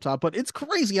that laptop, but it's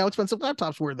crazy how expensive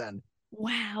laptops were then.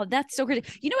 Wow, that's so crazy.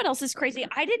 You know what else is crazy?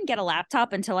 I didn't get a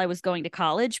laptop until I was going to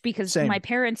college because Same. My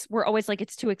parents were always like,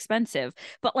 it's too expensive.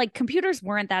 But like computers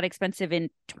weren't that expensive in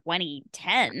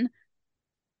 2010.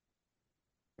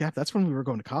 Yeah, that's when we were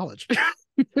going to college.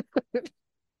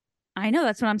 I know,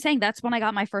 that's what I'm saying. That's when I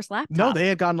got my first laptop. No, they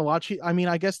had gotten a lot cheap. I mean,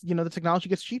 I guess, the technology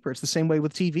gets cheaper. It's the same way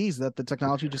with TVs, that the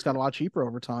technology just got a lot cheaper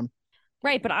over time.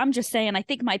 Right, but I'm just saying, I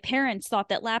think my parents thought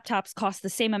that laptops cost the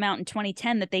same amount in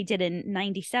 2010 that they did in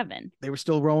 97. They were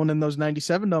still rolling in those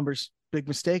 97 numbers. Big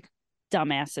mistake.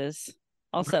 Dumbasses.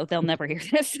 Also, they'll never hear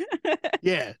this.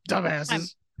 Yeah,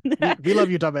 dumbasses. We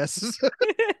love you, dumbasses.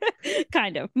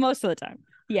 Kind of, most of the time.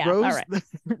 Yeah, Rose, all right.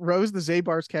 Rose, the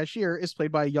Zabar's cashier, is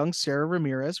played by a young Sarah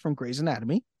Ramirez from Grey's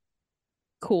Anatomy.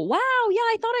 Cool. Wow, yeah,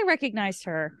 I thought I recognized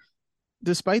her.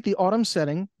 Despite the autumn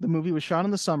setting, the movie was shot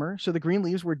in the summer, so the green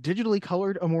leaves were digitally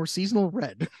colored a more seasonal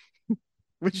red,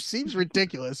 which seems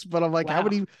ridiculous. But I'm like,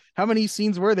 wow. how many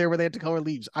scenes were there where they had to color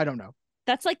leaves? I don't know.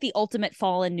 That's like the ultimate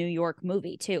fall in New York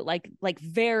movie too. Like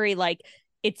very like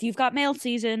it's you've got mail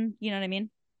season. You know what I mean?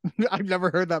 I've never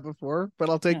heard that before, but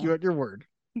I'll take you at your word.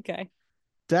 Okay.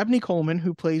 Dabney Coleman,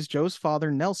 who plays Joe's father,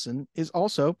 Nelson, is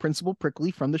also Principal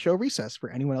Prickly from the show Recess, for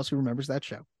anyone else who remembers that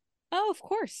show. Oh, of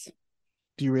course.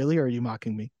 Do you really, or are you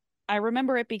mocking me? I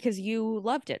remember it because you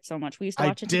loved it so much. We used to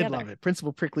watch it together. I did love it.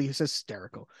 Principal Prickly is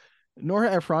hysterical.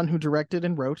 Nora Ephron, who directed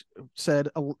and wrote,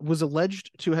 was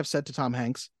alleged to have said to Tom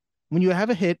Hanks, "When you have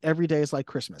a hit, every day is like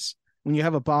Christmas. When you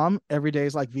have a bomb, every day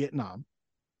is like Vietnam."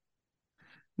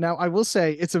 Now, I will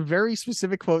say it's a very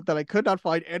specific quote that I could not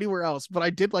find anywhere else, but I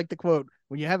did like the quote,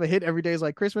 "When you have a hit, every day is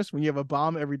like Christmas. When you have a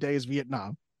bomb, every day is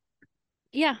Vietnam."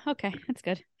 Yeah, okay. That's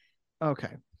good.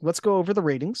 Okay, let's go over the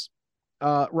ratings.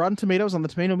 Rotten Tomatoes, on the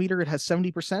tomato meter, it has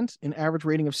 70%, an average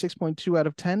rating of 6.2 out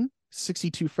of 10,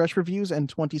 62 fresh reviews, and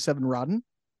 27 rotten.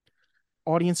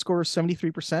 Audience score is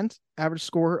 73%, average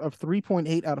score of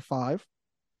 3.8 out of 5.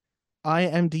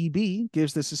 IMDb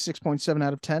gives this a 6.7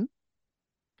 out of 10.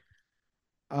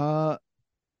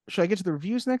 Should I get to the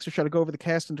reviews next, or should I go over the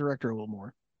cast and director a little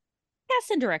more? Cast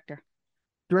and director.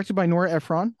 Directed by Nora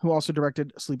Ephron, who also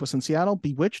directed Sleepless in Seattle,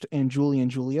 Bewitched, and Julie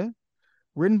and Julia.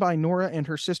 Written by Nora and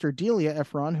her sister Delia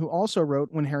Ephron, who also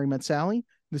wrote When Harry Met Sally,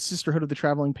 The Sisterhood of the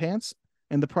Traveling Pants,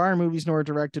 and the prior movies Nora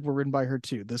directed were written by her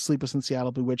too, The Sleepless in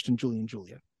Seattle, Bewitched, and Julie and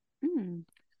Julia.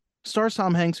 Stars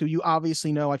Tom Hanks, who you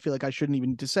obviously know, I feel like I shouldn't even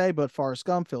need to say, but Forrest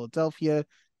Gump, Philadelphia,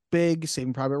 Big,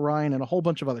 Saving Private Ryan, and a whole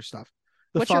bunch of other stuff.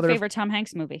 What's your favorite Tom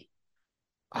Hanks movie?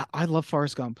 I love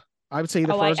Forrest Gump. I would say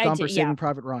either Forrest Gump or Saving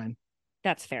Private Ryan.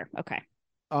 That's fair. Okay.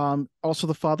 Also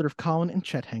the father of Colin and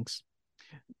Chet Hanks.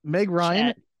 Meg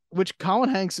Ryan, which Colin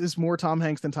Hanks is more Tom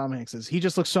Hanks than Tom Hanks is. He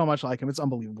just looks so much like him. It's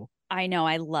unbelievable. I know.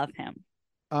 I love him.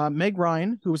 Meg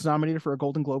Ryan, who was nominated for a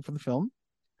Golden Globe for the film,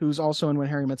 who's also in When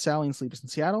Harry Met Sally and Sleepless in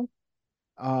Seattle.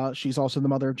 She's also the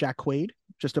mother of Jack Quaid.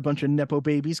 Just a bunch of Nepo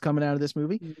babies coming out of this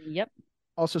movie. Yep.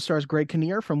 Also stars Greg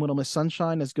Kinnear from Little Miss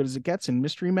Sunshine, As Good as It Gets, and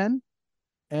Mystery Men.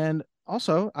 And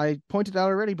also, I pointed out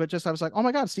already, but I was like, oh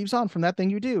my God, Steve Zahn from That Thing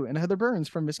You Do, and Heather Burns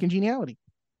from Miss Congeniality.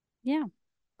 Yeah.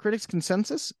 Critics'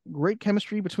 consensus: great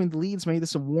chemistry between the leads made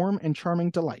this a warm and charming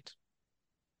delight.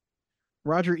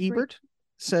 Roger Ebert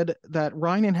said that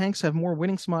Ryan and Hanks have more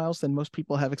winning smiles than most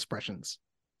people have expressions.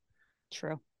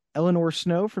 True. Eleanor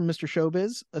Snow from Mr.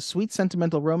 Showbiz, a sweet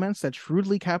sentimental romance that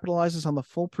shrewdly capitalizes on the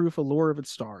foolproof allure of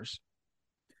its stars.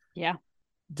 Yeah.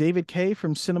 David K.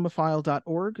 from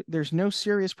cinemaphile.org, there's no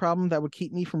serious problem that would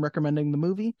keep me from recommending the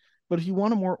movie, but if you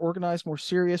want a more organized, more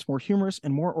serious, more humorous,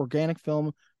 and more organic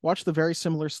film, watch the very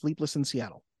similar Sleepless in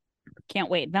Seattle. Can't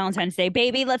wait. Valentine's Day,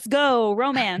 baby. Let's go.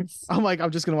 Romance.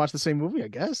 I'm just going to watch the same movie, I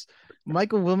guess.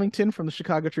 Michael Wilmington from the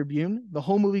Chicago Tribune. The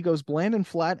whole movie goes bland and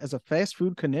flat as a fast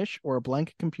food knish or a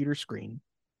blank computer screen.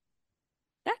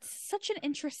 That's such an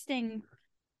interesting...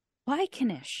 Why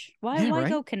knish? Why right?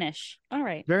 go knish? All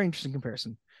right. Very interesting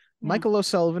comparison. Yeah. Michael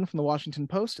O'Sullivan from the Washington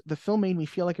Post. The film made me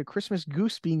feel like a Christmas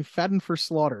goose being fattened for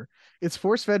slaughter. Its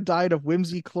force-fed diet of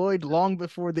whimsy cloyed long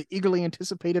before the eagerly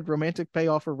anticipated romantic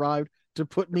payoff arrived to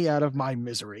put me out of my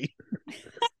misery.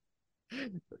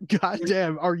 God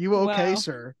damn, are you okay,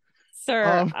 sir?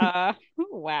 Sir,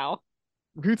 wow.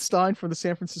 Ruth Stein from the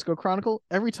San Francisco Chronicle.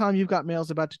 Every time You've Got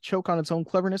Mail's about to choke on its own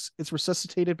cleverness, it's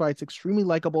resuscitated by its extremely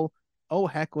likable, oh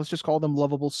heck, let's just call them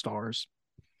lovable stars.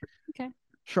 Okay.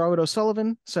 Charlotte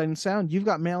O'Sullivan, Sight and Sound. You've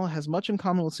Got Mail has much in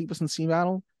common with Sleepless in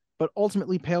Seattle, but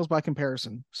ultimately pales by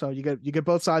comparison. So you get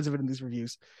both sides of it in these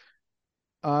reviews.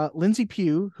 Lindsay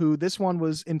Pugh, who this one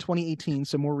was in 2018,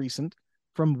 so more recent,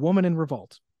 from Woman in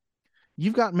Revolt.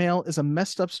 You've Got Mail is a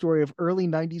messed up story of early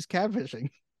 90s catfishing.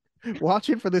 Watch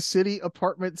it for the city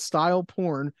apartment style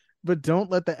porn, but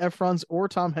don't let the Efrons or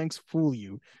Tom Hanks fool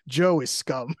you. Joe is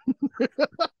scum.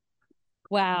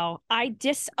 Wow, I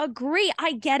disagree.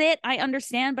 I get it. I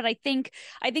understand, but I think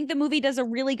the movie does a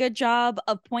really good job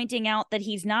of pointing out that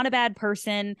he's not a bad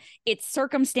person. It's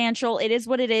circumstantial. It is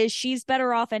what it is. She's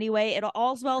better off anyway. It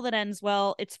all's well that ends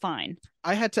well. It's fine.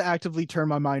 I had to actively turn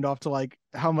my mind off to like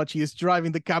how much he is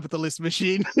driving the capitalist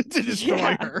machine to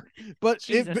destroy her. But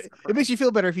it makes you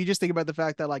feel better if you just think about the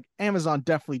fact that like Amazon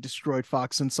definitely destroyed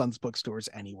Fox and Sons bookstores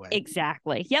anyway.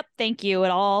 Exactly. Yep. Thank you.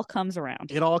 It all comes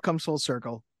around. It all comes full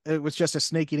circle. It was just a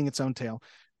snake eating its own tail.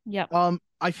 Yeah.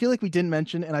 I feel like we didn't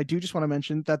mention, and I do just want to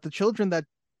mention that the children that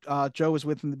Joe was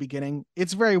with in the beginning,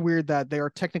 it's very weird that they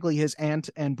are technically his aunt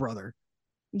and brother.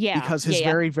 Yeah. Because his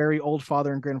very, very old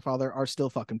father and grandfather are still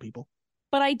fucking people.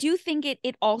 But I do think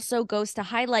it also goes to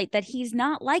highlight that he's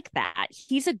not like that.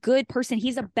 He's a good person.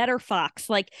 He's a better Fox.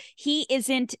 Like, he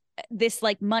isn't this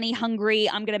like money hungry,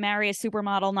 I'm going to marry a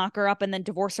supermodel, knock her up, and then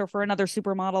divorce her for another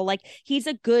supermodel. Like, he's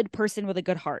a good person with a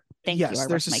good heart. Thank you. Yes,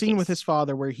 there's a scene with his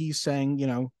father where he's saying, you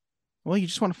know, well, you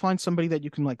just want to find somebody that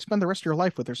you can like spend the rest of your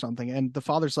life with or something. And the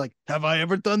father's like, have I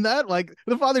ever done that? Like,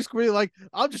 the father's really like,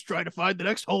 I'm just trying to find the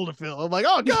next hole to fill. I'm like,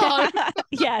 oh God.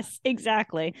 Yes,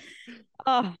 exactly.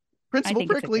 Oh, Principal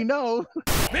Prickly, no.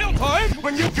 Mail time!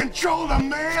 When you control the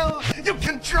mail, you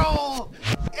control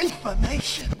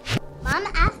information. Mom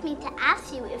asked me to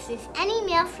ask you if there's any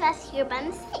mail for us here by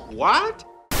mistake. What?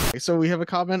 So we have a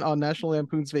comment on National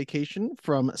Lampoon's Vacation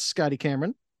from Scotty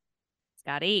Cameron.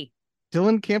 Scotty.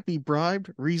 Dylan can't be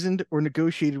bribed, reasoned, or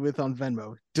negotiated with on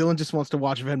Venmo. Dylan just wants to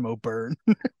watch Venmo burn.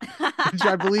 Which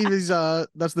I believe is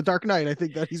that's the Dark Knight. I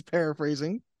think that he's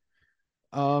paraphrasing.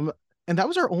 And that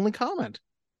was our only comment.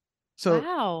 So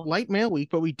wow. Light mail week,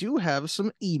 but we do have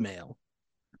some email.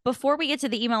 Before we get to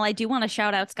the email, I do want to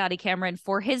shout out Scotty Cameron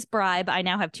for his bribe. I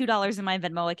now have $2 in my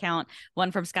Venmo account,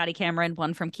 one from Scotty Cameron,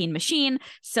 one from Keen Machine.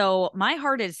 So my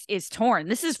heart is torn.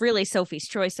 This is really Sophie's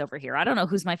choice over here. I don't know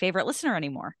who's my favorite listener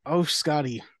anymore. Oh,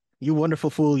 Scotty, you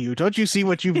wonderful fool, you. Don't you see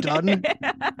what you've done?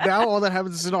 Now all that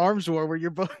happens is an arms war where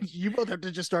you both have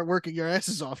to just start working your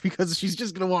asses off because she's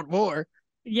just going to want more.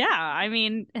 Yeah, I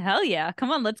mean, hell yeah.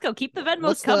 Come on, let's go. Keep the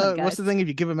Venmos coming, guys. What's the thing if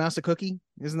you give a mouse a cookie?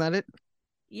 Isn't that it?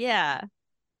 Yeah.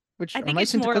 Which I think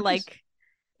it's more cookies? Like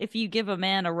if you give a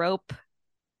man a rope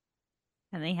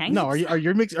and they hang. No, are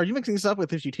you mixing this up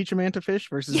with if you teach a man to fish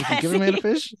versus if you give a man a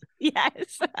fish?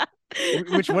 Yes.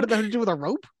 What did that have to do with a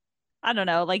rope? I don't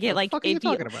know. Like it, like what if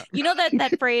you know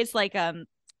that phrase like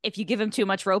if you give him too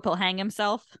much rope, he'll hang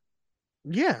himself.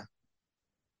 Yeah.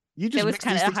 It was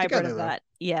kind of a hybrid of that.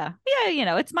 Yeah. Yeah, you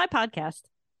know, it's my podcast.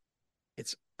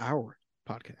 It's our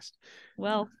podcast.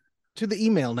 Well, to the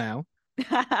email now.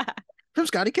 From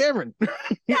Scotty Cameron. Scotty!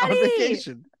 On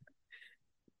vacation.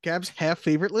 Gab's half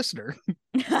favorite listener.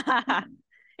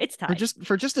 It's time.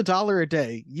 For just $1 a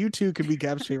day, you too can be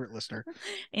Gab's favorite listener.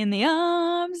 In the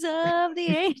arms of the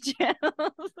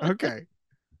angels. Okay.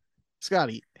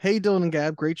 Scotty, hey Dylan and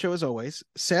Gab, great show as always.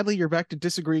 Sadly, you're back to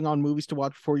disagreeing on movies to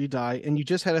watch before you die, and you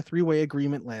just had a 3-way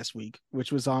agreement last week,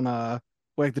 which was on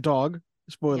Wag the Dog.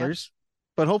 Spoilers.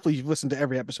 Yep. But hopefully you've listened to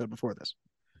every episode before this.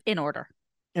 In order,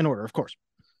 of course.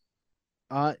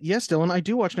 Yes, Dylan, I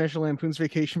do watch National Lampoon's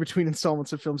Vacation between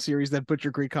installments of film series that butcher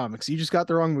great comics. You just got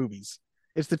the wrong movies.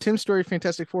 It's the Tim Story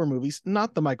Fantastic Four movies,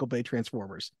 not the Michael Bay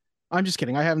Transformers. I'm just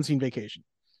kidding. I haven't seen Vacation.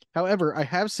 However, I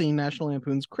have seen National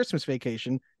Lampoon's Christmas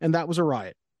Vacation, and that was a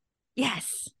riot.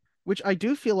 Yes. Which I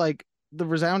do feel like the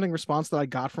resounding response that I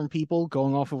got from people,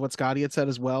 going off of what Scotty had said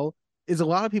as well, is a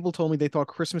lot of people told me they thought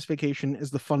Christmas Vacation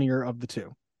is the funnier of the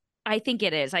two. I think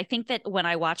it is. I think that when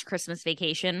I watched Christmas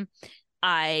Vacation,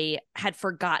 I had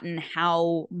forgotten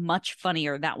how much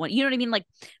funnier that one. You know what I mean?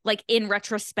 Like in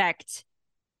retrospect,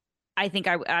 I think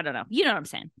I don't know. You know what I'm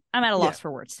saying? I'm at a loss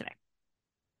for words today.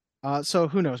 So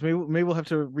who knows? Maybe we'll have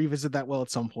to revisit that well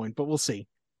at some point, but we'll see.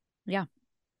 Yeah.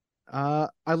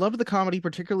 I loved the comedy,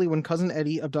 particularly when Cousin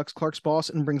Eddie abducts Clark's boss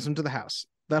and brings him to the house.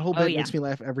 That whole bit makes me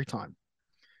laugh every time.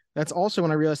 That's also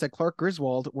when I realized that Clark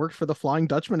Griswold worked for the Flying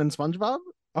Dutchman in SpongeBob.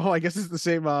 Oh, I guess it's the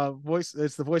same voice.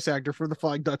 It's the voice actor for the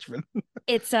Flying Dutchman.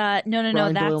 It's no,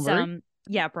 Brian that's Doyle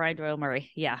Murray? Brian Doyle Murray.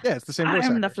 Yeah, it's the same voice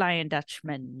actor. I'm the Flying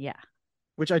Dutchman. Yeah,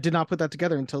 which I did not put that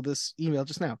together until this email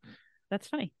just now. That's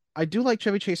funny. I do like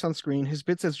Chevy Chase on screen. His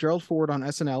bits as Gerald Ford on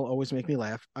SNL always make me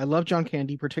laugh. I love John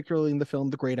Candy, particularly in the film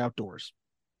The Great Outdoors.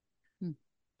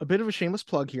 A bit of a shameless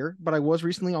plug here, but I was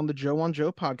recently on the Joe on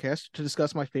Joe podcast to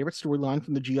discuss my favorite storyline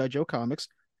from the G.I. Joe comics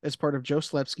as part of Joe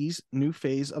Slevsky's new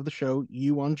phase of the show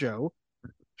You on Joe.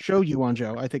 Show You on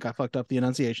Joe. I think I fucked up the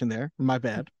enunciation there. My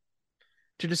bad.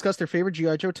 To discuss their favorite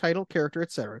G.I. Joe title, character,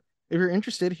 etc. If you're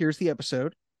interested, here's the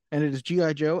episode, and it is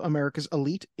G.I. Joe, America's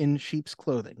Elite in Sheep's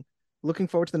Clothing. Looking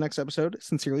forward to the next episode.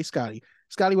 Sincerely, Scotty.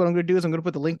 Scotty, what I'm going to do is I'm going to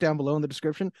put the link down below in the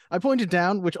description. I pointed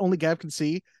down, which only Gab can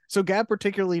see. So Gab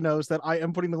particularly knows that I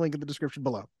am putting the link in the description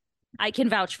below. I can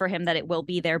vouch for him that it will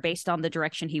be there based on the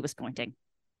direction he was pointing.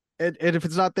 And if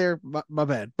it's not there, my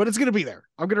bad. But it's going to be there.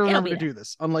 I'm going to remember to do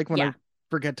this, unlike when I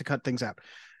forget to cut things out.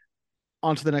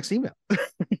 On to the next email.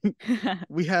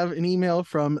 We have an email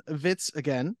from Vitz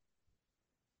again.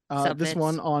 This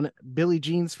one on Billie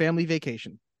Jean's family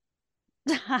vacation.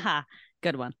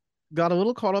 Good one. Got a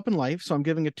little caught up in life, so I'm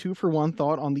giving a 2-for-1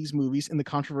 thought on these movies in the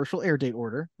controversial air date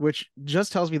order, which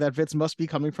just tells me that Vitz must be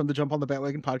coming from the Jump on the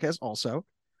Bandwagon podcast also.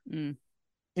 In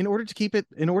order to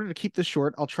keep this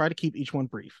short, I'll try to keep each one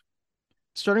brief.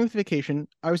 Starting with Vacation,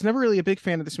 I was never really a big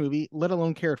fan of this movie, let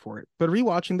alone cared for it, but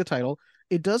rewatching the title,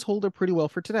 it does hold up pretty well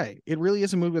for today. It really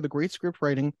is a movie with a great script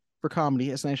writing for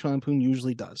comedy, as National Lampoon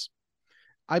usually does.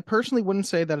 I personally wouldn't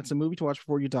say that it's a movie to watch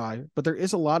before you die, but there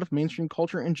is a lot of mainstream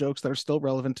culture and jokes that are still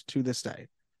relevant to this day.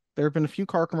 There have been a few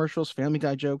car commercials, Family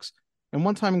Guy jokes, and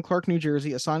one time in Clark, New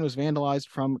Jersey, a sign was vandalized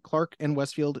from Clark and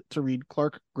Westfield to read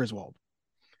Clark Griswold.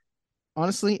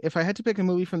 Honestly, if I had to pick a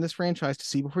movie from this franchise to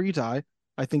see before you die,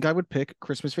 I think I would pick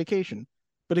Christmas Vacation.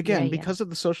 But again, because of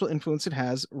the social influence it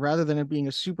has, rather than it being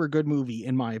a super good movie,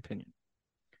 in my opinion.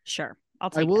 Sure,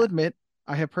 I will admit,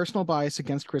 I have personal bias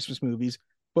against Christmas movies,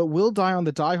 but will die on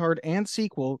the Die Hard and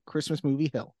sequel Christmas movie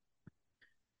hill.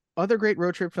 Other great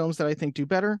road trip films that I think do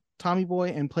better, Tommy Boy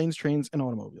and Planes, Trains, and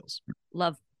Automobiles.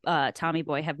 Love Tommy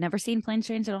Boy. Have never seen Planes,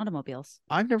 Trains, and Automobiles.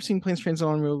 I've never seen Planes, Trains,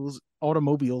 and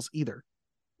Automobiles either.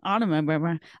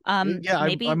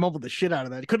 Maybe... I mumbled the shit out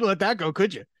of that. You couldn't let that go,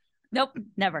 could you? Nope,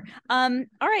 never. All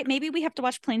right, maybe we have to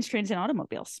watch Planes, Trains, and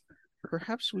Automobiles.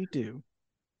 Perhaps we do.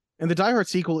 And the Die Hard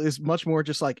sequel is much more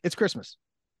just like, it's Christmas.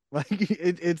 Like,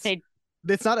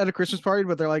 it's not at a Christmas party,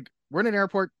 but they're like, we're in an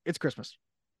airport, it's Christmas.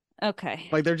 Okay.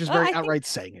 Like, they're just very outright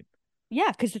saying it.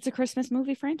 Yeah, because it's a Christmas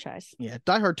movie franchise. Yeah,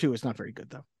 Die Hard 2 is not very good,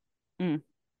 though.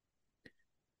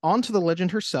 On to the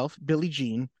legend herself, Billie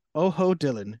Jean. Oh ho,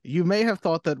 Dylan. You may have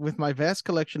thought that with my vast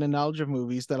collection and knowledge of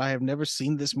movies that I have never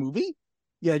seen this movie?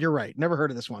 Yeah, you're right. Never heard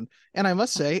of this one. And I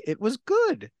must say, it was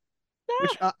good.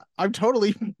 Which I'm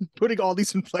totally putting all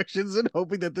these inflections and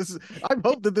hoping that this is... I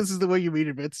hope that this is the way you mean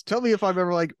it, Vince. Tell me if I'm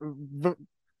ever like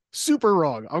super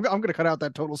wrong. I'm going to cut out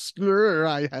that total slur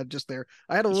I had just there.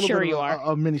 I had a little bit of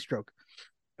a mini stroke.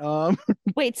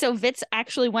 Wait, so Vitz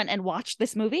actually went and watched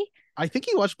this movie? I think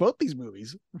he watched both these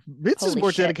movies. Vitz is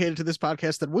more dedicated to this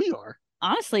podcast than we are.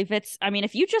 Honestly, Vitz, I mean,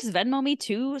 if you just Venmo me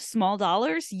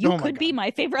 $2 you could be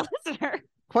my favorite listener.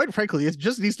 Quite frankly, it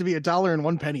just needs to be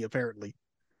 $1.01, apparently.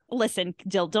 Listen,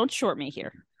 Dill, don't short me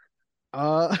here.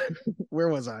 Where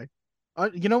was I?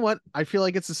 You know what? I feel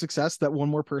like it's a success that one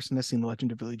more person has seen The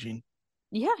Legend of Billie Jean.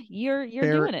 Yeah, you're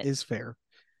fair doing it. Is fair.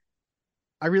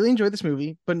 I really enjoyed this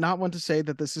movie, but not want to say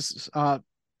that this is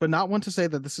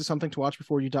something to watch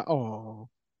before you die. Oh.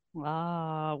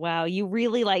 Wow. You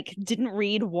really didn't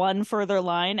read one further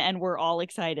line and we're all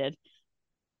excited.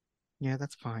 Yeah,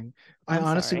 that's fine. I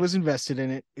honestly was invested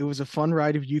in it. It was a fun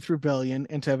ride of youth rebellion,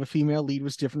 and to have a female lead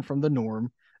was different from the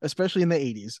norm, especially in the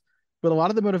 80s. But a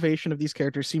lot of the motivation of these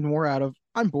characters seemed more out of,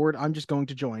 I'm bored, I'm just going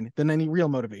to join, than any real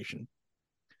motivation.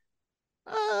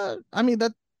 I mean,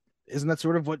 that isn't that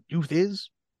sort of what youth is?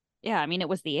 Yeah, I mean, it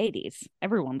was the 80s.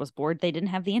 Everyone was bored. They didn't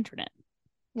have the internet.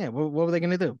 Yeah, what were they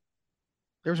going to do?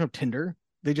 There was no Tinder.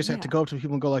 They just had to go up to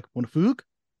people and go like, "Want a fook?"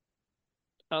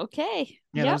 Okay.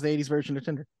 Yeah, that was the 80s version of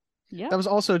Tinder. Yeah. That was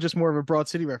also just more of a Broad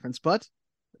City reference, but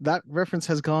that reference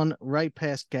has gone right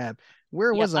past Gab.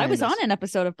 Where was I? I was on an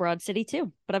episode of Broad City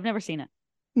too, but I've never seen it.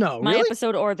 No, my really?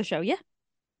 episode or the show. Yeah.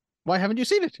 Why haven't you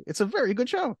seen it? It's a very good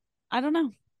show. I don't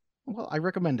know. Well, I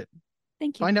recommend it.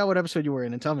 Thank you. Find out what episode you were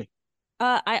in and tell me.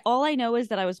 All I know is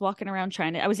that I was walking around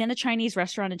China. I was in a Chinese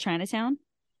restaurant in Chinatown.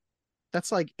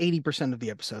 That's like 80% of the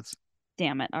episodes.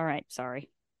 Damn it. All right. Sorry.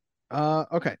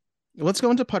 Okay. Let's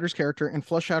go into Putter's character and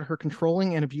flush out her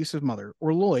controlling and abusive mother,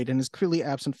 or Lloyd and his clearly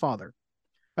absent father.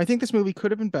 I think this movie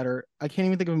could have been better. I can't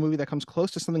even think of a movie that comes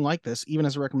close to something like this, even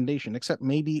as a recommendation, except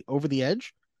maybe Over the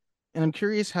Edge. And I'm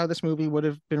curious how this movie would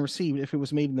have been received if it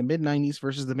was made in the mid-90s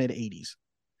versus the mid-80s.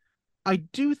 I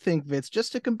do think, Vitz,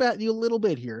 just to combat you a little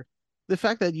bit here, the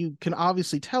fact that you can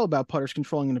obviously tell about Putter's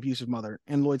controlling and abusive mother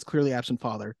and Lloyd's clearly absent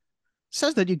father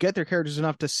says that you get their characters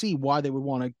enough to see why they would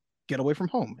want to get away from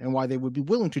home and why they would be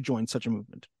willing to join such a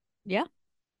movement. Yeah.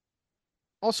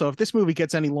 Also, if this movie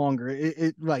gets any longer,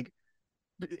 it's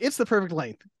the perfect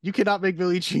length. You cannot make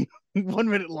Billie Jean 1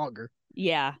 minute longer.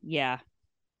 Yeah.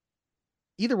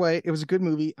 Either way, it was a good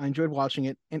movie. I enjoyed watching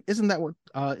it. And isn't that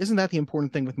the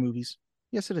important thing with movies?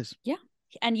 Yes, it is. Yeah.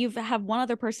 And you have one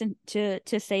other person to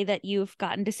say that you've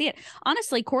gotten to see it.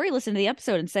 Honestly, Corey listened to the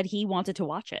episode and said he wanted to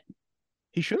watch it.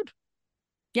 He should.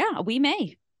 Yeah, we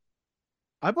may.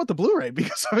 I bought the Blu-ray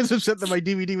because I was upset that my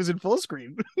DVD was in full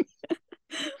screen.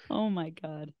 Oh my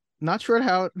God. Not sure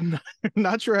how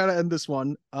to end this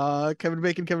one. Kevin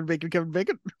Bacon.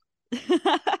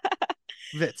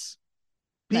 Vitz.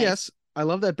 P.S. I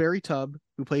love that Barry Tubb,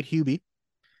 who played Hubie,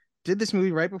 did this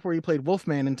movie right before he played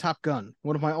Wolfman in Top Gun,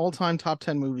 one of my all-time top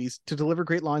 10 movies, to deliver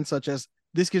great lines such as,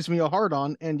 "This gives me a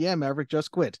hard-on," and "Yeah, Maverick,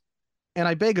 just quit." And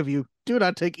I beg of you, do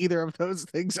not take either of those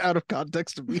things out of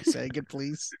context of me saying it,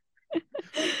 please.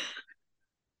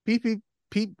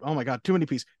 Oh my God, too many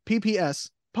P's.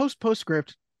 PPS,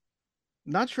 postscript.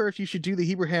 Not sure if you should do the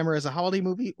Hebrew Hammer as a holiday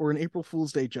movie or an April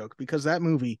Fool's Day joke, because that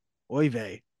movie, oy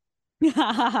vey.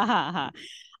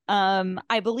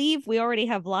 I believe we already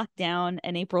have locked down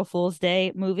an April Fool's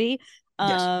Day movie.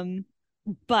 Yes.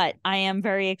 But I am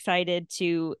very excited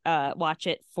to watch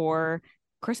it for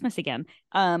Christmas again.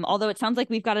 Although it sounds like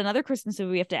we've got another Christmas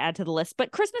movie we have to add to the list.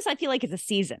 But Christmas, I feel like, is a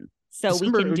season. So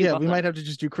December, we can do we might have to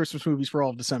just do Christmas movies for all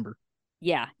of December.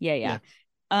 Yeah. That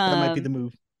might be the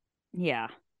move. Yeah.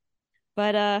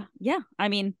 But yeah, I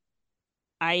mean,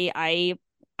 I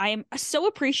am so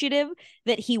appreciative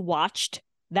that he watched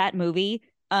that movie.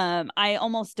 I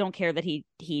almost don't care that he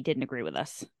didn't agree with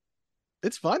us.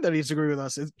 It's fine that he disagreed with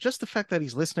us. It's just the fact that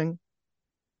he's listening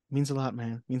means a lot,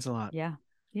 man. Means a lot. Yeah.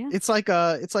 It's like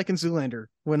in Zoolander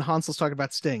when Hansel's talking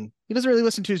about Sting. He doesn't really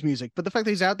listen to his music, but the fact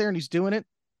that he's out there and he's doing it,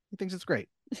 he thinks it's great.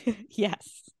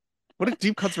 Yes. What a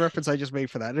deep cuts reference I just made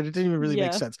for that. And it didn't even really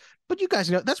make sense. But you guys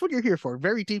know that's what you're here for.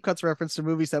 Very deep cuts reference to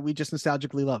movies that we just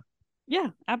nostalgically love. Yeah,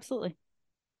 absolutely.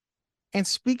 And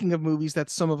speaking of movies that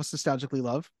some of us nostalgically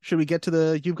love, should we get to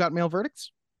the You've Got Mail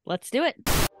verdicts? Let's do it.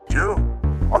 Do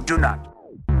or do not.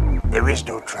 There is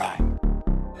no try.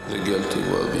 The guilty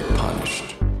will be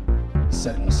punished.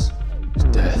 Sentence is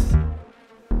death.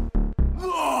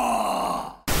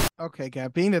 Okay,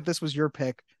 Gab, being that this was your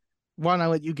pick, why don't I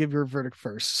let you give your verdict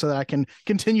first so that I can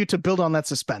continue to build on that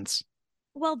suspense?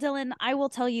 Well, Dylan, I will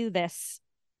tell you this.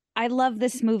 I love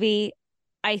this movie.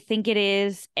 I think it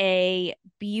is a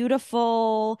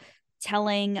beautiful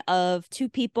telling of two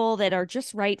people that are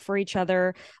just right for each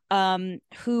other,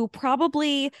 who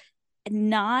probably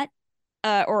not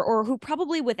or who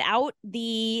probably without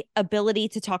the ability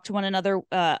to talk to one another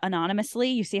anonymously.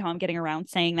 You see how I'm getting around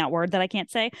saying that word that I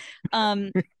can't say.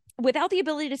 Without the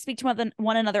ability to speak to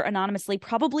one another anonymously,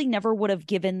 probably never would have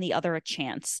given the other a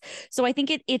chance. So I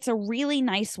think it's a really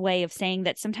nice way of saying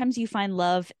that sometimes you find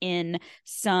love in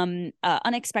some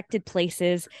unexpected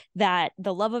places, that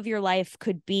the love of your life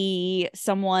could be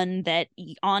someone that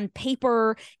on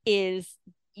paper is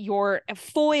your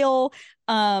foil,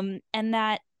 and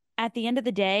that at the end of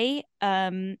the day,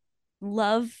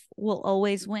 love will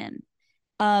always win.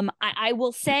 I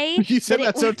will say you said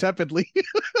that so tepidly.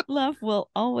 Love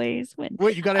will always win.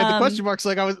 Wait, you gotta add the question marks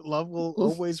like love will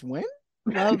always win?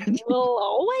 Love will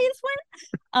always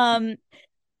win.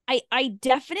 I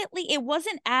definitely, it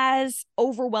wasn't as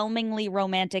overwhelmingly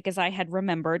romantic as I had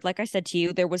remembered. Like I said to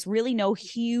you, there was really no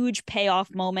huge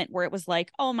payoff moment where it was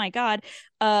like, oh my God.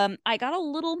 I got a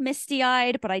little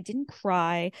misty-eyed, but I didn't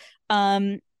cry.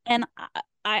 And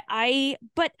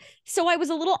But so I was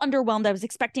a little underwhelmed. I was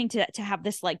expecting to have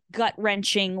this like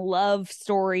gut-wrenching love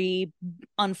story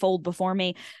unfold before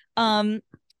me.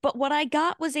 But what I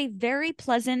got was a very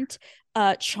pleasant,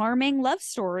 charming love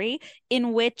story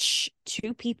in which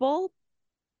two people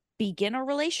begin a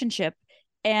relationship.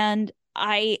 And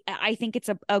I think it's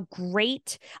a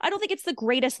great, I don't think it's the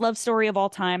greatest love story of all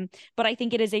time, but I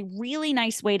think it is a really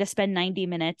nice way to spend 90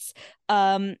 minutes.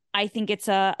 I think it's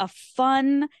a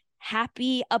fun,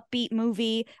 happy, upbeat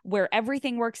movie where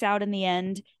everything works out in the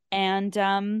end.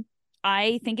 And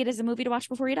I think it is a movie to watch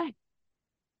before you die.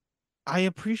 I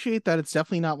appreciate that it's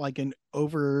definitely not like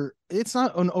it's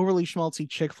not an overly schmaltzy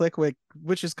chick flick,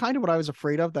 which is kind of what I was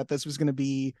afraid of, that this was going to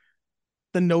be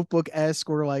the Notebook-esque,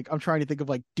 or like I'm trying to think of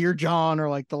like Dear John, or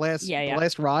like the last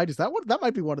ride. Is that what that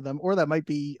might be one of them, or that might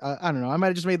be I don't know, I might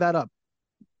have just made that up.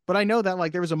 But I know that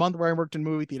like there was a month where I worked in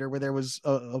movie theater where there was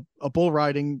a bull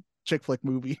riding chick flick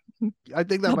movie. I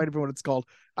think that might have been what it's called.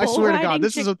 I swear to God,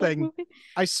 this is a thing. Movie?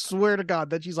 I swear to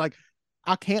God that she's like,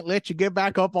 I can't let you get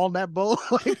back up on that bull.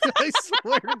 Like, I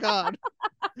swear to God.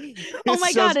 Oh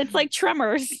my God, it's like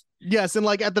Tremors. Yes, and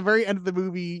like at the very end of the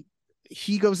movie,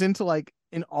 he goes into like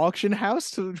an auction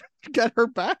house to get her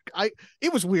back.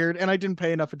 It was weird, and I didn't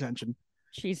pay enough attention.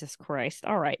 Jesus Christ.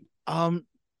 All right. You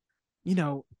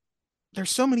know,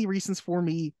 there's so many reasons for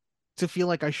me to feel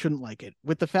like I shouldn't like it.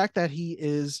 With the fact that he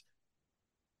is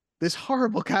this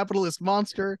horrible capitalist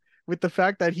monster, with the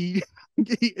fact that he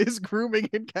is grooming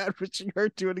and catfishing her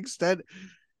to an extent.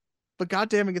 But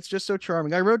goddammit, it's just so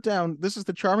charming. I wrote down, this is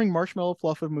the charming marshmallow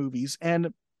fluff of movies,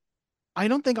 and I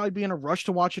don't think I'd be in a rush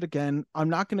to watch it again. I'm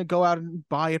not going to go out and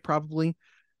buy it probably,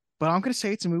 but I'm going to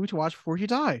say it's a movie to watch before you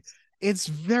die. It's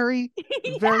very,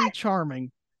 very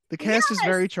charming. The cast is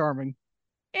very charming.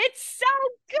 It's so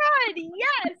good.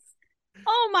 Yes.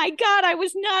 Oh my God. I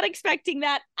was not expecting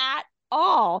that at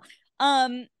all.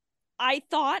 I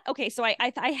thought, okay, so I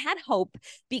had hope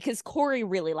because Corey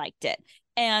really liked it.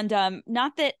 And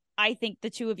not that I think the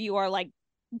two of you are like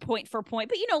point for point,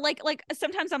 but you know, like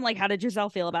sometimes I'm like, how did Giselle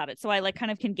feel about it? So I like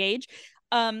kind of can gauge.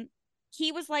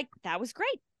 He was like, that was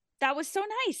great. That was so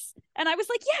nice. And I was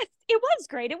like, yes, it was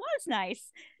great. It was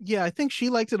nice. Yeah, I think she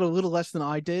liked it a little less than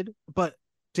I did, but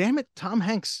damn it, Tom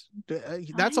Hanks.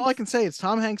 That's all I can say. It's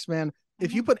Tom Hanks, man.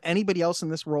 If you put anybody else in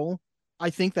this role, I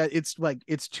think that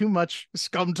it's too much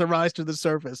scum to rise to the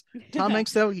surface. Tom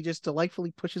Hanks, though, he just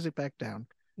delightfully pushes it back down.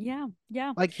 Yeah.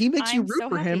 Like he makes you root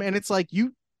for him, and it's like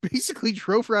you basically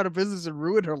drove her out of business and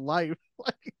ruined her life.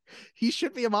 Like he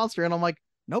should be a monster, and I'm like,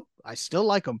 nope, I still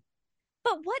like him.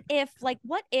 But what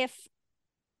if,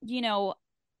 you know,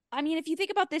 I mean, if you think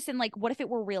about this in like, what if it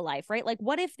were real life, right? Like,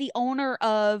 what if the owner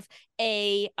of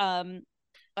a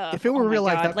if it were real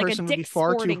life, that like person a would be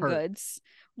far too hurt. Goods.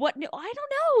 What? No, I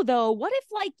don't know though. What if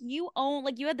like you own,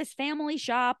 like you had this family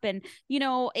shop, and you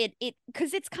know it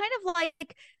because it's kind of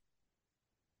like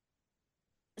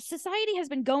society has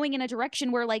been going in a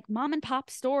direction where like mom and pop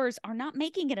stores are not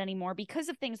making it anymore because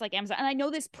of things like Amazon. And I know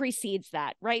this precedes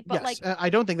that, right? But yes, like I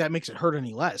don't think that makes it hurt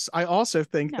any less. I also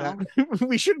think that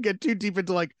we shouldn't get too deep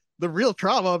into like the real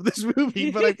trauma of this movie,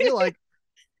 but I feel like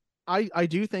I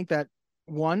do think that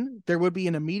one, there would be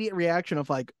an immediate reaction of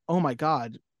like, oh my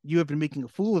God, you have been making a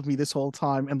fool of me this whole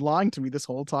time and lying to me this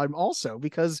whole time also,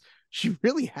 because she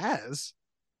really has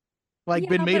like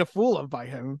been made a fool of by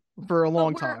him for a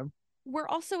long time. We're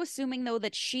also assuming though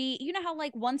that she, you know how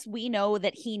like once we know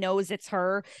that he knows it's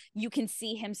her, you can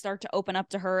see him start to open up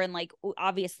to her and like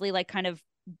obviously like kind of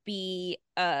be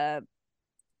I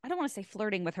don't want to say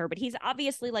flirting with her, but he's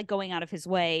obviously like going out of his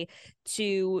way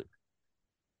to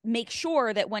make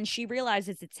sure that when she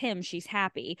realizes it's him, she's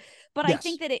happy. But yes. I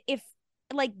think that if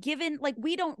like given like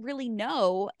we don't really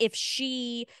know if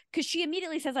because she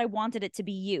immediately says I wanted it to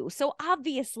be you, so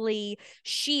obviously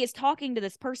she is talking to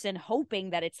this person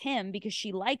hoping that it's him because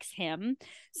she likes him.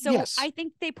 So yes. I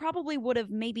think they probably would have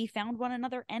maybe found one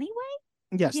another anyway.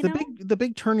 Yes, the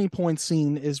big turning point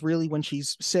scene is really when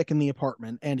she's sick in the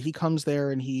apartment and he comes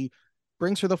there and he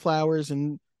brings her the flowers,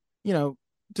 and you know,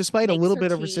 despite a little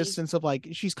bit of resistance of like,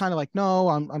 she's kind of like, no,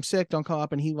 I'm sick, don't come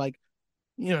up, and he like,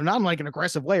 you know, not in like an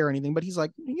aggressive way or anything, but he's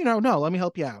like, you know, no, let me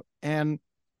help you out. And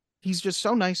he's just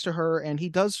so nice to her. And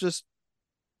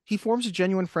he forms a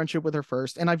genuine friendship with her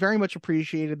first. And I very much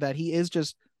appreciated that he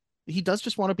does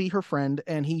just want to be her friend.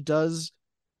 And he does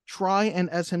try and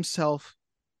as himself,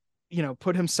 you know,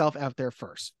 put himself out there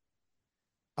first.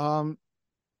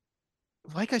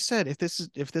 Like I said, if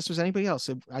this was anybody else,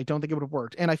 I don't think it would have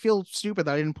worked. And I feel stupid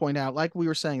that I didn't point out, like we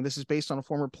were saying, this is based on a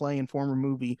former play and former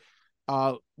movie,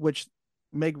 which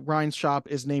Meg Ryan's shop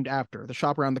is named after. The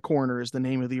Shop Around the Corner is the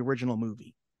name of the original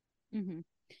movie. Mm-hmm.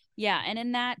 Yeah, and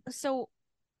in that, so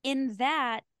in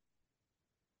that,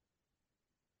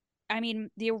 I mean,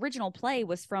 the original play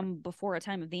was from before a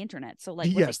time of the internet. So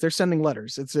like, yes, they're sending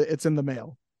letters. It's in the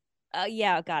mail.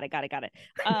 Yeah, got it.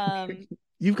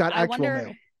 You've got actual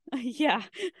mail. Yeah.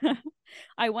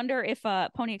 I wonder if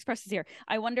Pony Express is here.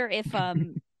 I wonder if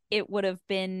it would have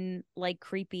been like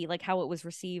creepy, like how it was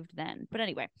received then. But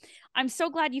anyway, I'm so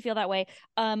glad you feel that way.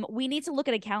 We need to look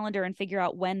at a calendar and figure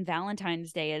out when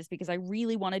Valentine's Day is, because I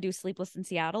really want to do Sleepless in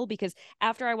Seattle, because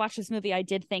after I watched this movie, I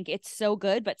did think it's so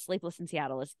good, but Sleepless in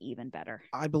Seattle is even better.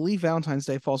 I believe Valentine's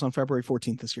Day falls on February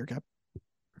 14th this year, Cap.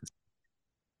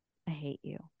 I hate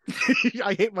you.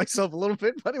 I hate myself a little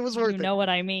bit, but it was worth it. You know what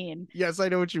I mean. Yes, I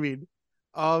know what you mean.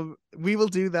 We will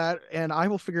do that, and I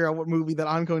will figure out what movie that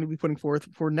I'm going to be putting forth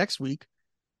for next week,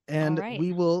 and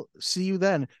we will see you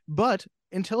then. But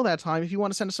until that time, if you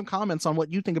want to send us some comments on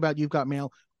what you think about You've Got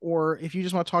Mail, or if you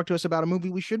just want to talk to us about a movie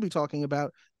we should be talking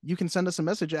about, you can send us a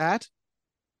message at...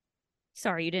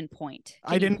 Sorry, you didn't point.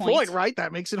 I didn't point, right?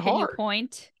 That makes it hard. Can you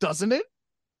point? Doesn't it?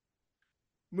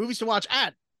 Movies to watch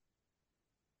at...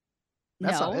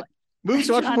 That's not it. Movies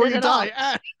to watch before you die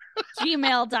at...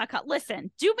 gmail.com. Listen,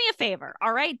 do me a favor,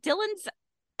 all right? Dylan's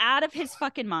out of his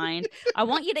fucking mind. I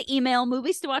want you to email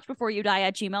movies to watch before you die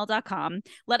at gmail.com.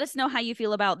 Let us know how you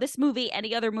feel about this movie,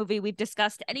 any other movie we've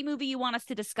discussed, any movie you want us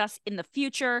to discuss in the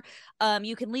future.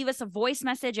 You can leave us a voice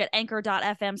message at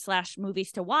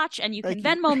anchor.fm/movies to watch, and you can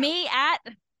Venmo me at...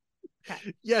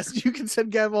 Okay. Yes, you can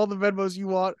send Gav all the Venmos you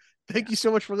want. Thank you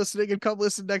so much for listening, and come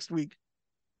listen next week.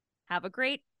 Have a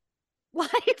great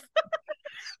life.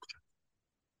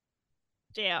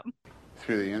 Jam.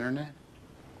 Through the internet?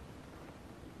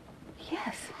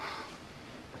 Yes.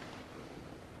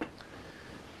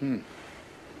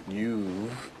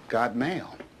 You've got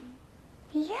mail.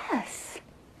 Yes.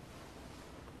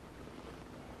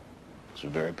 Those are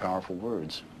very powerful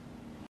words.